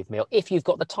microwave meal if you've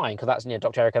got the time, because that's, you know,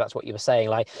 Dr. Erica, that's what you were saying,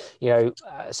 like, you know,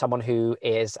 someone who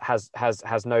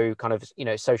has no kind of, you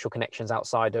know, social connections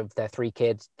outside of their 3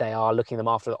 kids, they are looking them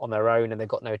after on their own and they've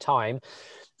got no time.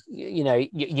 You know,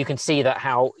 you can see that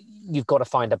how you've got to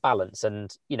find a balance,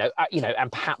 and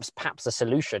and perhaps the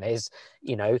solution is,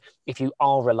 you know, if you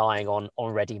are relying on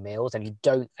ready meals and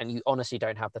you honestly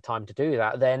don't have the time to do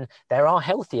that, then there are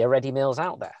healthier ready meals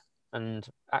out there, and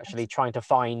actually trying to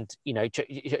find, you know,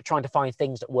 trying to find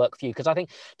things that work for you, because I think,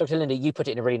 Dr. Linda, you put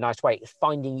it in a really nice way,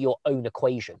 finding your own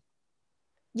equation.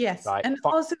 Yes. Right. And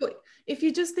also, if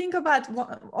you just think about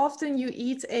what often you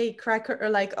eat a cracker or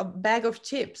like a bag of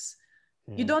chips,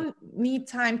 you don't need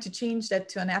time to change that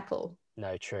to an apple.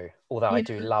 No, true. Although I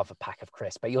do love a pack of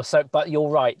crisps, but you're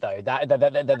right though. Those are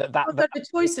the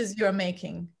choices you're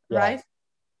making, right?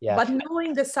 Yeah. But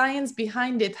knowing the science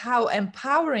behind it, how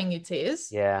empowering it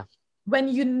is. Yeah. When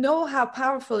you know how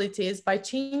powerful it is by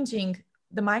changing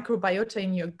the microbiota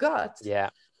in your gut. Yeah.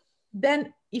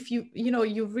 Then if you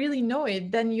really know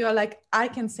it, then you're like, I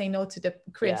can say no to the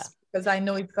crisp. Because I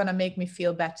know it's going to make me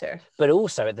feel better. But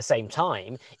also at the same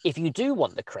time, if you do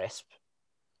want the crisp,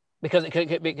 because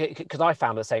I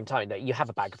found at the same time that you have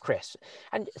a bag of crisps,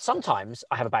 and sometimes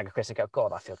I have a bag of crisps and go,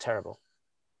 God, I feel terrible.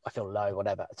 I feel low,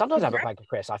 whatever. Sometimes I have a bag of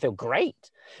crisps, I feel great.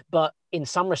 But in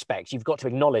some respects, you've got to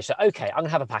acknowledge that, okay, I'm going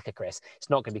to have a pack of crisps. It's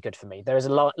not going to be good for me. There is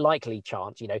a likely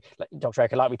chance, you know, like Dr.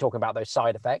 Erica, like we talking about those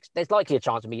side effects, there's likely a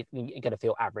chance of me going to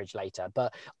feel average later,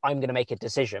 but I'm going to make a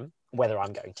decision whether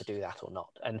I'm going to do that or not.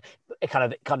 And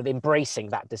kind of embracing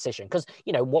that decision. Because,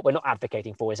 you know, what we're not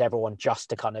advocating for is everyone just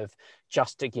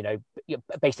to, you know,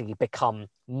 basically become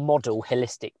model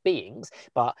holistic beings,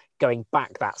 but going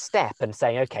back that step and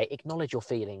saying, okay, acknowledge your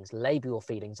feelings, label your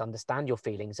feelings, understand your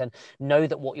feelings, and know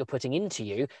that what you're putting into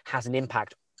you has an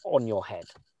impact on your head,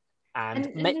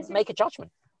 and make a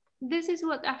judgment. This is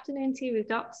what Afternoon Tea with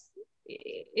Docs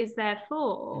is there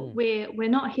for. We're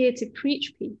not here to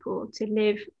preach people to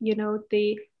live, you know,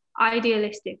 the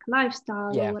idealistic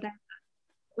lifestyle or whatever.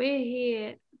 We're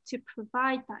here to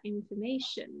provide that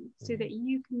information so that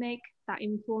you can make that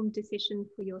informed decision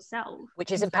for yourself,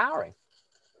 which is empowering.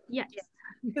 Yes.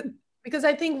 Because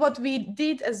I think what we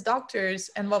did as doctors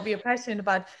and what we are passionate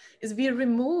about is we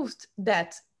removed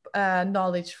that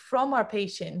knowledge from our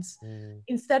patients.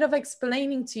 Instead of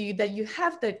explaining to you that you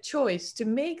have the choice to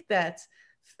make that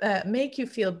make you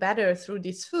feel better through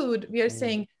this food, we are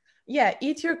saying, yeah,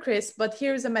 eat your crisp, but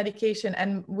here's a medication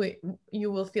and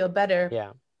you will feel better.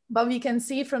 Yeah. But we can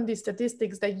see from the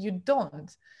statistics that you don't.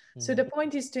 So the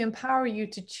point is to empower you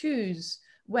to choose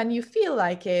when you feel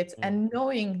like it, and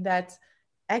knowing that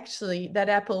actually that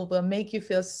apple will make you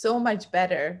feel so much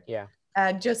better. Yeah.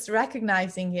 Just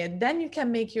recognizing it, then you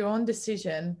can make your own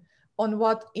decision on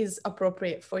what is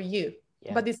appropriate for you.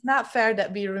 Yeah. But it's not fair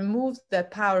that we remove that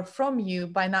power from you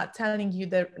by not telling you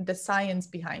the science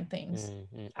behind things.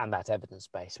 And that's evidence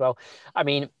based. Well, I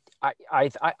mean, I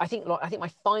think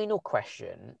my final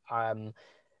question,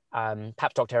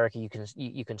 perhaps Dr. Erica,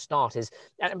 you can start, is,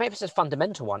 and maybe it's a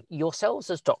fundamental one. Yourselves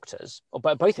as doctors, or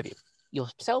both of you,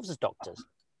 yourselves as doctors,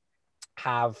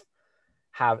 have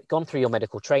gone through your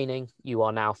medical training. You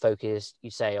are now focused,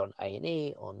 you say, on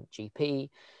A&E, on GP,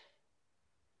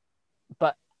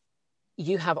 but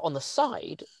you have on the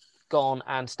side gone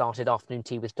and started Afternoon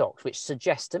Tea with Docs, which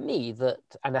suggests to me that,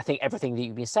 and I think everything that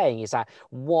you've been saying is that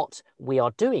what we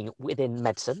are doing within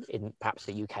medicine, in perhaps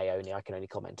the UK only, I can only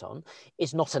comment on,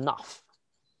 is not enough.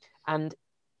 And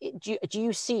do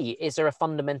you see, is there a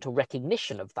fundamental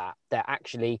recognition of that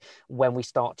actually when we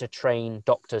start to train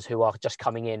doctors who are just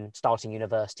coming in, starting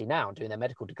university now, doing their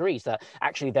medical degrees, that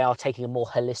actually they are taking a more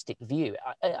holistic view?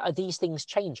 Are these things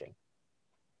changing?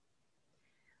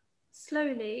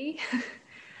 Slowly.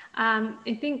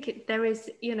 I think there is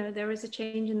a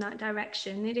change in that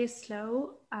direction. It is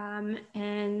slow,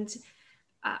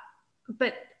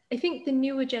 but I think the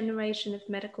newer generation of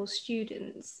medical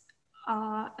students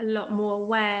are a lot more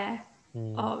aware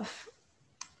of,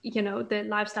 you know, the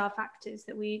lifestyle factors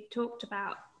that we talked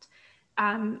about.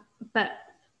 But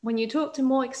when you talk to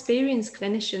more experienced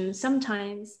clinicians,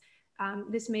 sometimes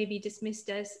this may be dismissed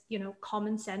as, you know,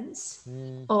 common sense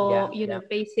or, you know,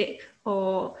 basic,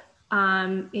 or,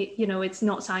 you know, it's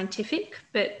not scientific.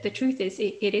 But the truth is,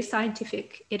 it is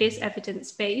scientific, it is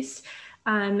evidence-based.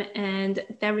 And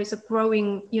there is a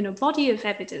growing, you know, body of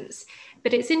evidence.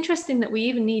 But it's interesting that we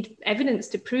even need evidence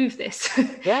to prove this.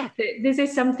 Yeah. This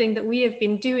is something that we have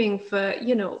been doing for,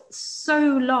 you know, so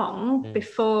long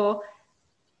before,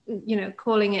 you know,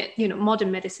 calling it, you know,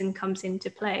 modern medicine comes into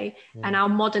play and our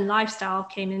modern lifestyle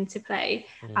came into play.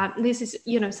 This is,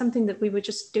 you know, something that we were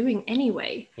just doing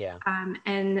anyway. Yeah.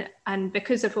 And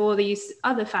because of all these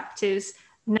other factors,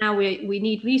 now we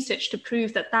need research to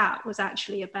prove that that was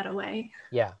actually a better way.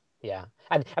 Yeah. Yeah.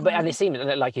 And it seemed,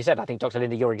 like you said, I think, Dr.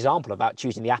 Linda, your example about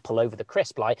choosing the apple over the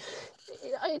crisp, like,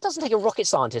 it doesn't take a rocket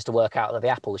scientist to work out that the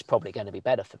apple is probably going to be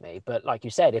better for me. But like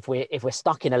you said, if we're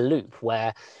stuck in a loop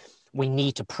where we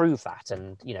need to prove that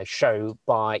and, you know, show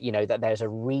by, you know, that there's a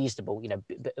reasonable, you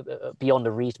know, beyond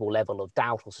a reasonable level of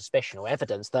doubt or suspicion or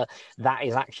evidence that that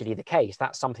is actually the case,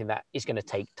 that's something that is going to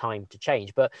take time to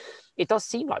change. But it does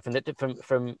seem like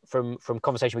from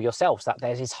conversation with yourselves that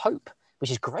there's this hope,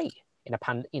 which is great in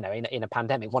a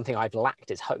pandemic. One thing I've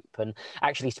lacked is hope, and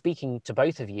actually speaking to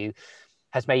both of you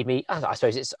has made me, I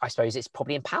suppose it's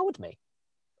probably empowered me.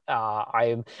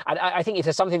 I think if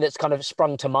there's something that's kind of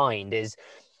sprung to mind is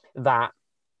that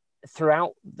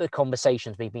throughout the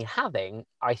conversations we've been having,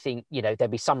 I think, you know, there'll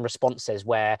be some responses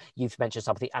where you've mentioned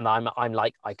something and I'm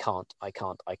like, I can't.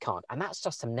 And that's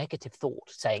just a negative thought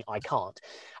saying I can't.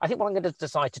 I think what I'm going to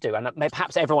decide to do, and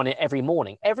perhaps everyone every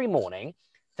morning,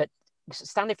 that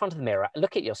stand in front of the mirror,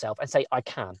 look at yourself and say, I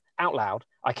can, out loud.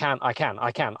 I can.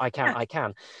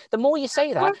 The more you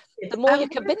say that, the more you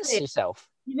convince yourself.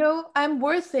 You know, I'm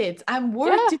worth it. I'm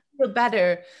worth to feel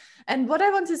better. And what I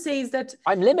want to say is that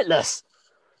I'm limitless.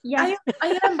 Yeah,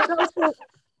 I am, but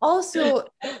also,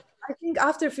 I think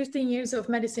after 15 years of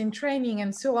medicine training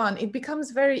and so on, it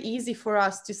becomes very easy for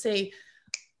us to say,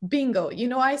 bingo. You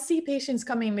know, I see patients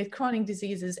coming with chronic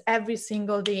diseases every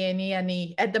single day in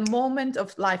E&E at the moment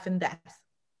of life and death.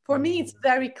 For me, it's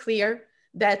very clear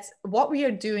that what we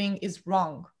are doing is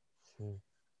wrong.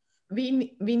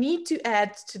 We need to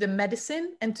add to the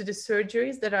medicine and to the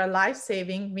surgeries that are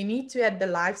life-saving. We need to add the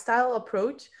lifestyle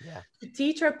approach to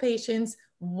teach our patients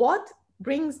what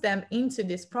brings them into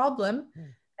this problem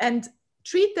and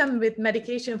treat them with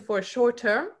medication for short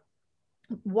term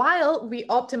while we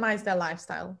optimize their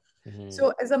lifestyle.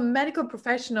 So as a medical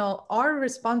professional, our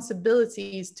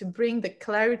responsibility is to bring the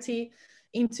clarity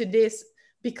into this,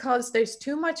 because there's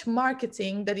too much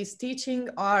marketing that is teaching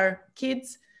our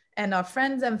kids and our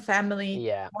friends and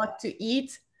family what to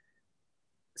eat.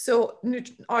 So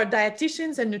our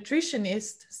dietitians and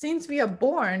nutritionists, since we are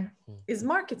born, is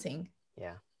marketing.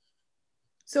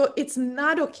 So it's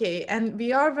not okay. And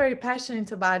we are very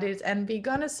passionate about it. And we're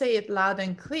going to say it loud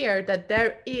and clear that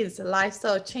there is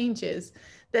lifestyle changes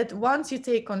that once you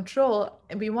take control,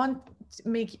 and we want to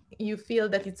make you feel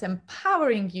that it's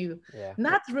empowering you,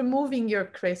 not removing your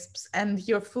crisps and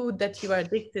your food that you are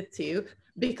addicted to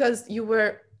because you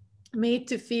were made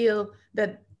to feel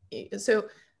that. So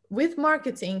with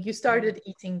marketing, you started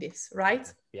eating this,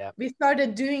 right? We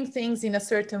started doing things in a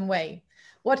certain way.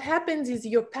 What happens is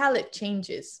your palate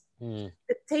changes, the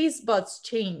taste buds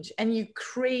change, and you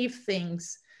crave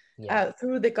things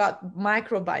through the gut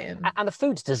microbiome. And the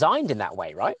food's designed in that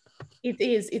way, right? It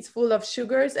is. It's full of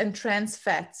sugars and trans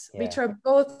fats, which are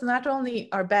both not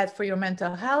only are bad for your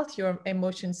mental health, your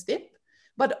emotions dip,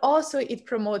 but also it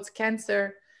promotes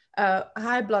cancer,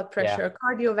 high blood pressure,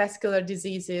 cardiovascular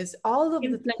diseases, all of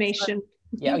inflammation.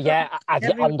 As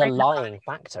the underlying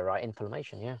factor, right?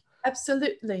 Inflammation,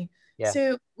 Absolutely.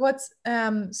 So what's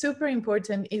super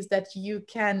important is that you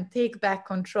can take back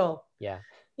control.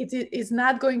 It is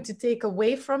not going to take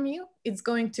away from you. It's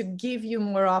going to give you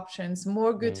more options,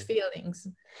 more good feelings,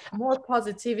 more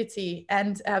positivity.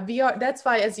 And that's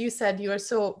why, as you said, you are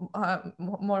so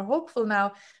more hopeful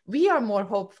now. We are more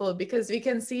hopeful because we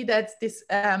can see that this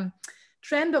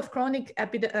trend of chronic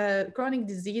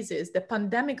diseases, the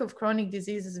pandemic of chronic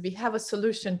diseases, we have a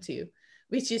solution to,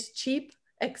 which is cheap,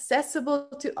 accessible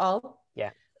to all.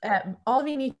 All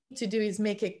we need to do is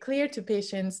make it clear to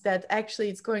patients that actually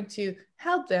it's going to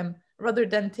help them rather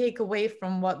than take away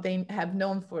from what they have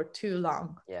known for too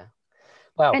long.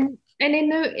 Well, and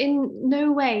in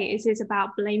no way is this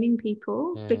about blaming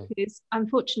people, because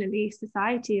unfortunately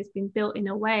society has been built in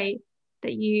a way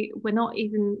that we're not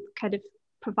even kind of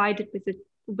provided with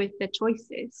the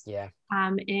choices. Yeah.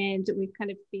 And we've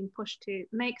kind of been pushed to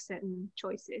make certain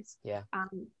choices. Yeah.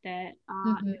 That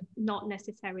are not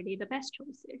necessarily the best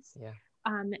choices. Yeah.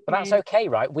 But that's okay,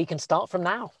 right? We can start from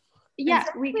now. Yeah,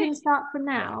 Exactly. we can start from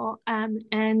now.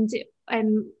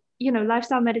 You know,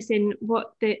 lifestyle medicine,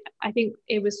 I think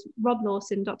it was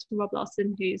Dr. Rob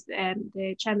Lawson, who's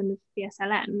the chairman of the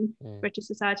BSLM, British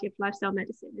Society of Lifestyle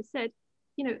Medicine, has said,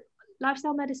 you know,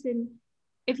 lifestyle medicine,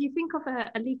 if you think of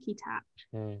a leaky tap,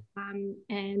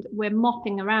 and we're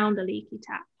mopping around a leaky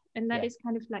tap, and that is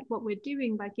kind of like what we're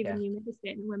doing by giving you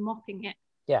medicine, we're mopping it,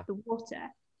 the water.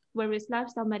 Whereas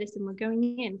lifestyle medicine, we're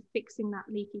going in, fixing that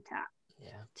leaky tap,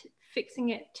 fixing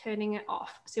it, turning it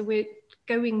off. So we're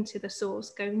going to the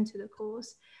source, going to the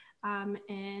cause,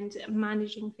 and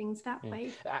managing things that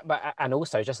way. And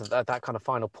also just that kind of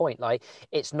final point, like,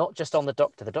 it's not just on the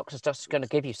doctor. The doctor's just going to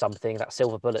give you something, that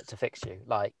silver bullet to fix you.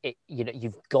 Like, it, you know,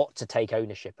 you've got to take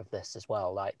ownership of this as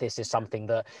well. Like, this is something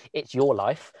that it's your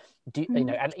life. You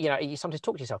know, and you know, you sometimes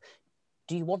talk to yourself,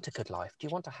 do you want a good life? Do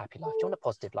you want a happy life? Do you want a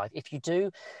positive life? If you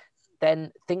do,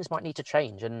 then things might need to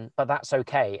change, but that's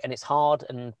okay. And it's hard,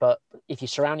 but if you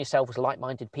surround yourself with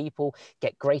like-minded people,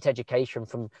 get great education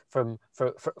from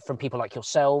people like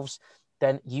yourselves,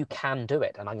 then you can do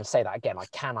it. And I'm going to say that again, I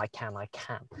can. You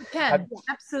can,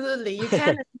 absolutely. You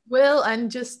can and will,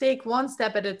 and just take one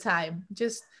step at a time.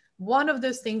 Just one of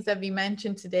those things that we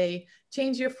mentioned today,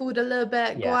 change your food a little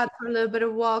bit, go out for a little bit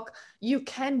of walk. You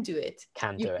can do it.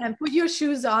 You can put your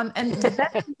shoes on. And the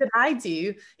best thing that I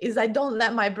do is I don't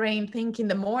let my brain think in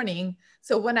the morning.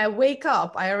 So when I wake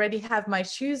up, I already have my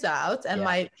shoes out and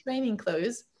my training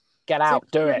clothes. Get out,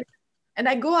 do it. And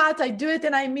I go out, I do it,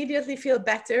 and I immediately feel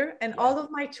better. And all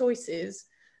of my choices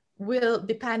will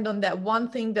depend on that one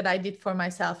thing that I did for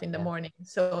myself in the morning.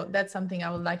 So that's something I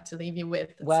would like to leave you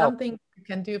with. Something you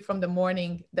can do from the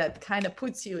morning that kind of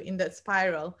puts you in that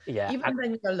spiral, even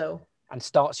when you're low. And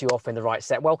starts you off in the right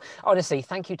set. Well, honestly,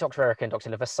 thank you, Dr. Erica and Dr.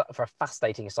 Linda, for a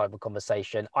fascinating, insightful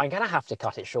conversation. I'm going to have to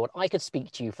cut it short. I could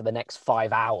speak to you for the next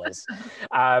 5 hours.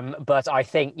 But I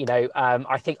think, you know,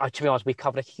 to be honest, we've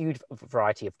covered a huge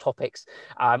variety of topics.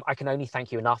 I can only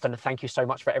thank you enough. And thank you so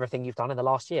much for everything you've done in the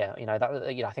last year. You know,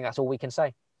 I think that's all we can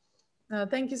say.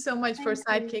 Thank you so much for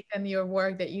Sidekick, and your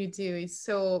work that you do is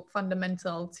so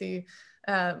fundamental to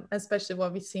especially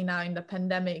what we see now in the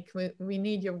pandemic. We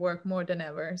need your work more than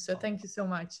ever. So thank you so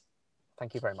much.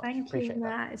 Thank you very much. Thank you,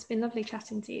 Matt. It's been lovely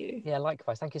chatting to you. Yeah,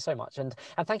 likewise. Thank you so much. And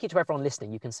thank you to everyone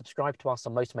listening. You can subscribe to us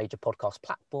on most major podcast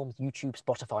platforms, YouTube,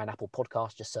 Spotify, and Apple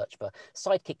Podcasts. Just search for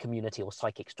Sidekick Community or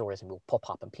Sidekick Stories and we'll pop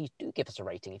up. And please do give us a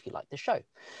rating if you like the show.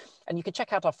 And you can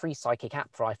check out our free Sidekick app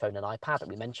for iPhone and iPad that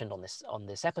we mentioned on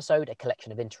this episode, a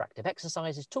collection of interactive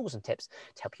exercises, tools and tips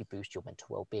to help you boost your mental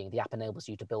well-being. The app enables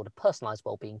you to build a personalized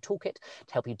well-being toolkit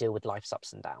to help you deal with life's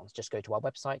ups and downs. Just go to our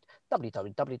website,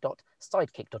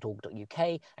 www.sidekick.org.uk,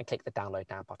 and click the download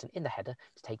now button in the header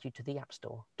to take you to the App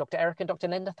Store. Dr. Erica and Dr.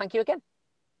 Linda, thank you again.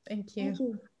 Thank you. Thank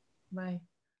you. Bye.